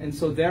 And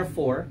so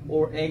therefore,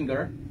 or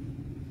anger,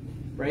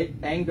 right?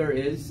 Anger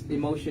is,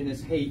 emotion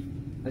is hate.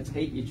 Let's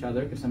hate each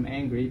other because I'm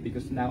angry,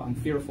 because now I'm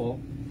fearful.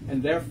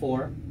 And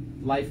therefore,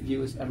 life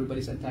view is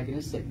everybody's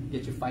antagonistic.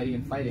 Get you fighting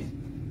and fighting.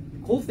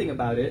 The cool thing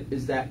about it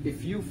is that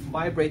if you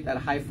vibrate at a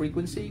high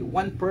frequency,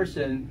 one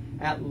person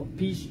at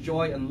peace,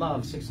 joy, and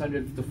love,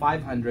 600 to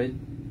 500,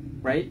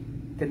 right,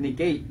 can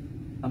negate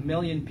 1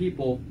 million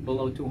people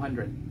below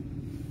 200.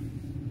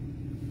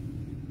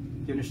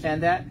 Do you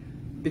understand that?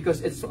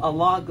 Because it's a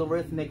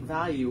logarithmic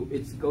value.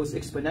 It goes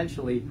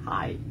exponentially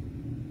high.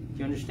 Do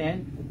you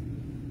understand?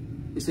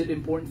 Is it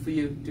important for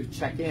you to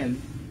check in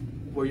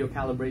where your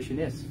calibration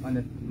is on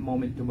a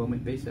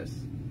moment-to-moment basis?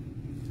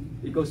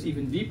 It goes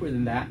even deeper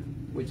than that,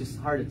 which is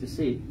harder to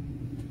see.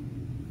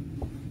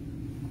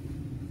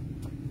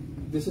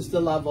 This is the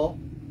level.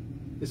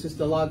 This is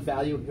the log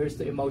value. Here's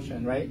the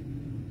emotion, right?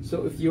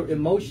 So if your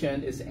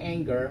emotion is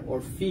anger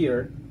or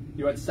fear,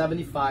 you're at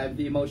 75.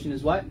 The emotion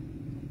is what?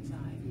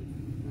 Anxiety.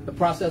 The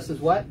process is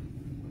what?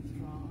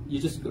 Withdrawal. You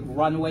just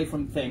run away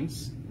from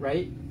things,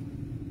 right?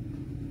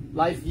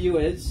 Life view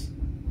is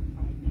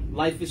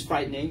life is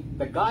frightening.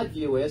 The God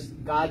view is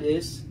God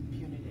is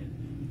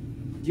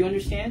Punitive. Do you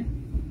understand?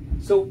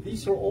 So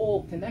these are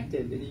all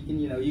connected,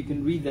 and you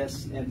can read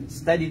this and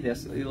study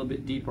this a little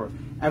bit deeper.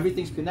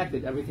 Everything's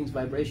connected. Everything's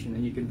vibration,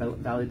 and you can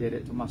validate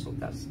it to muscle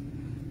tests.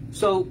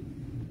 So,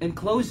 in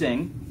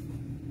closing,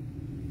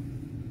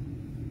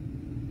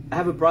 I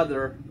have a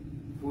brother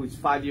who's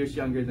 5 years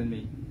younger than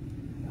me.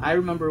 I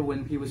remember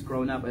when he was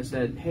growing up, I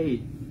said,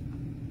 "Hey,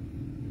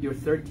 you're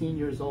 13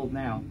 years old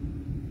now.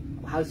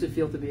 How does it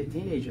feel to be a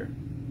teenager?"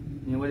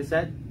 You know what he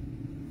said?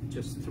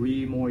 "Just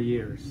 3 more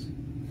years."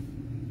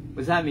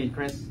 What does that mean,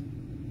 Chris?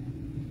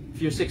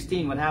 If you're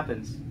 16, what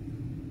happens?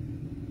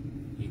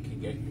 You can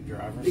get your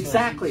driver's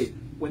Exactly. license.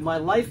 When my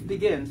life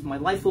begins, my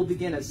life will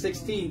begin at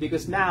 16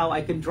 because now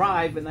I can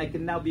drive and I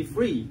can now be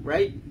free,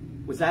 right?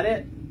 Was that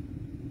it?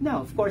 No,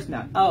 of course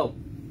not. Oh,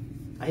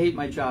 I hate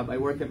my job. I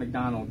work at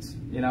McDonald's.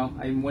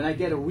 When I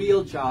get a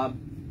real job,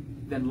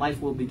 then life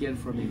will begin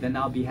for me. Then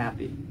I'll be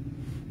happy,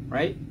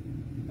 right?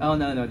 Oh,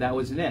 no, that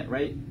wasn't it,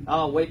 right?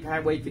 Oh,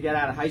 can't wait to get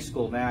out of high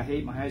school. Man, I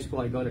hate my high school.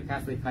 I go to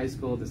Catholic high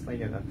school.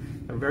 They're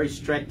very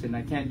strict, and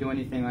I can't do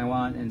anything I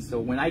want. And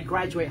so when I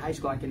graduate high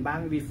school, I can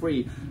finally be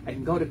free. I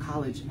can go to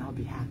college, and I'll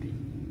be happy.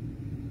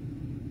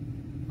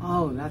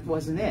 Oh, that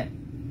wasn't it.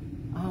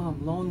 Oh,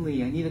 I'm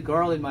lonely. I need a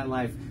girl in my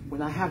life.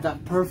 When I have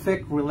that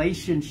perfect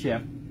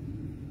relationship,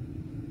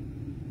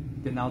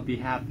 then I'll be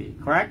happy.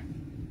 Correct?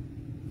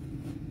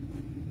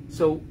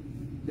 So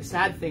the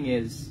sad thing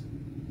is,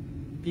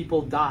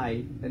 people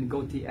die and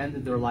go to the end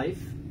of their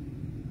life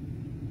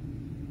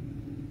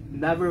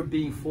never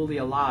being fully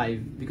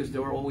alive because they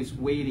were always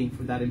waiting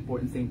for that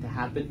important thing to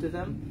happen to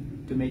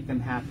them to make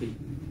them happy.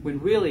 When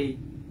really,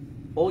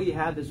 all you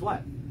have is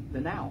what? The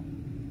now.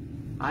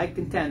 I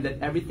contend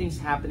that everything's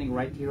happening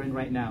right here and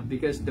right now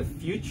because the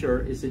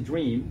future is a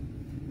dream,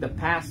 the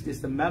past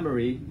is the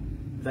memory,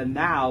 the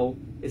now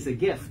is a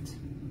gift.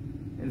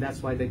 And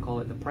that's why they call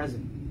it the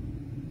present.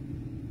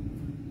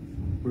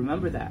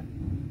 Remember that.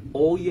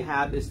 All you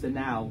have is the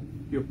now.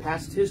 Your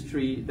past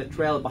history, the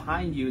trail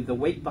behind you, the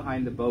weight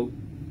behind the boat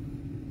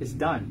is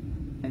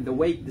done. And the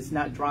weight does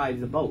not drive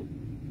the boat.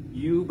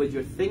 But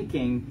your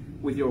thinking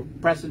with your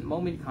present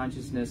moment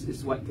consciousness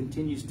is what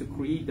continues to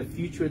create the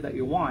future that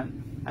you want,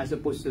 as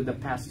opposed to the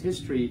past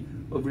history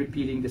of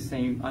repeating the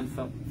same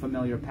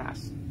unfamiliar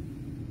past.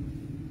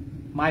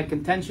 My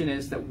contention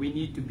is that we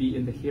need to be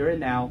in the here and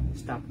now,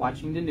 stop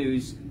watching the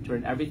news,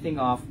 turn everything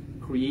off,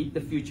 create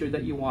the future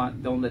that you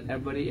want. Don't let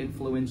everybody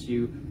influence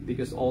you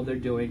because all they're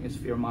doing is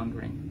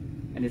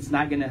fear-mongering. And it's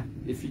not gonna,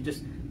 if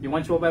you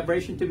want your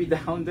vibration to be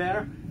down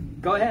there,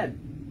 go ahead.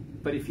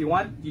 But if you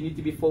want, you need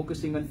to be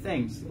focusing on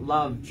things.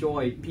 Love,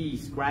 joy,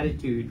 peace,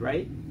 gratitude,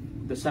 right?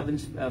 The 7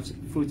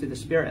 fruits of the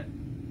Spirit.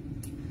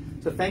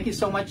 So thank you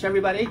so much,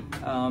 everybody,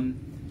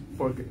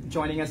 for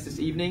joining us this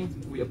evening.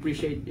 We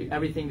appreciate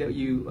everything that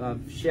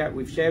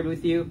we've shared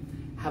with you.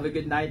 Have a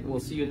good night. We'll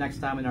see you next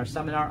time in our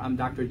seminar. I'm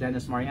Dr.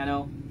 Dennis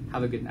Mariano.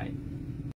 Have a good night.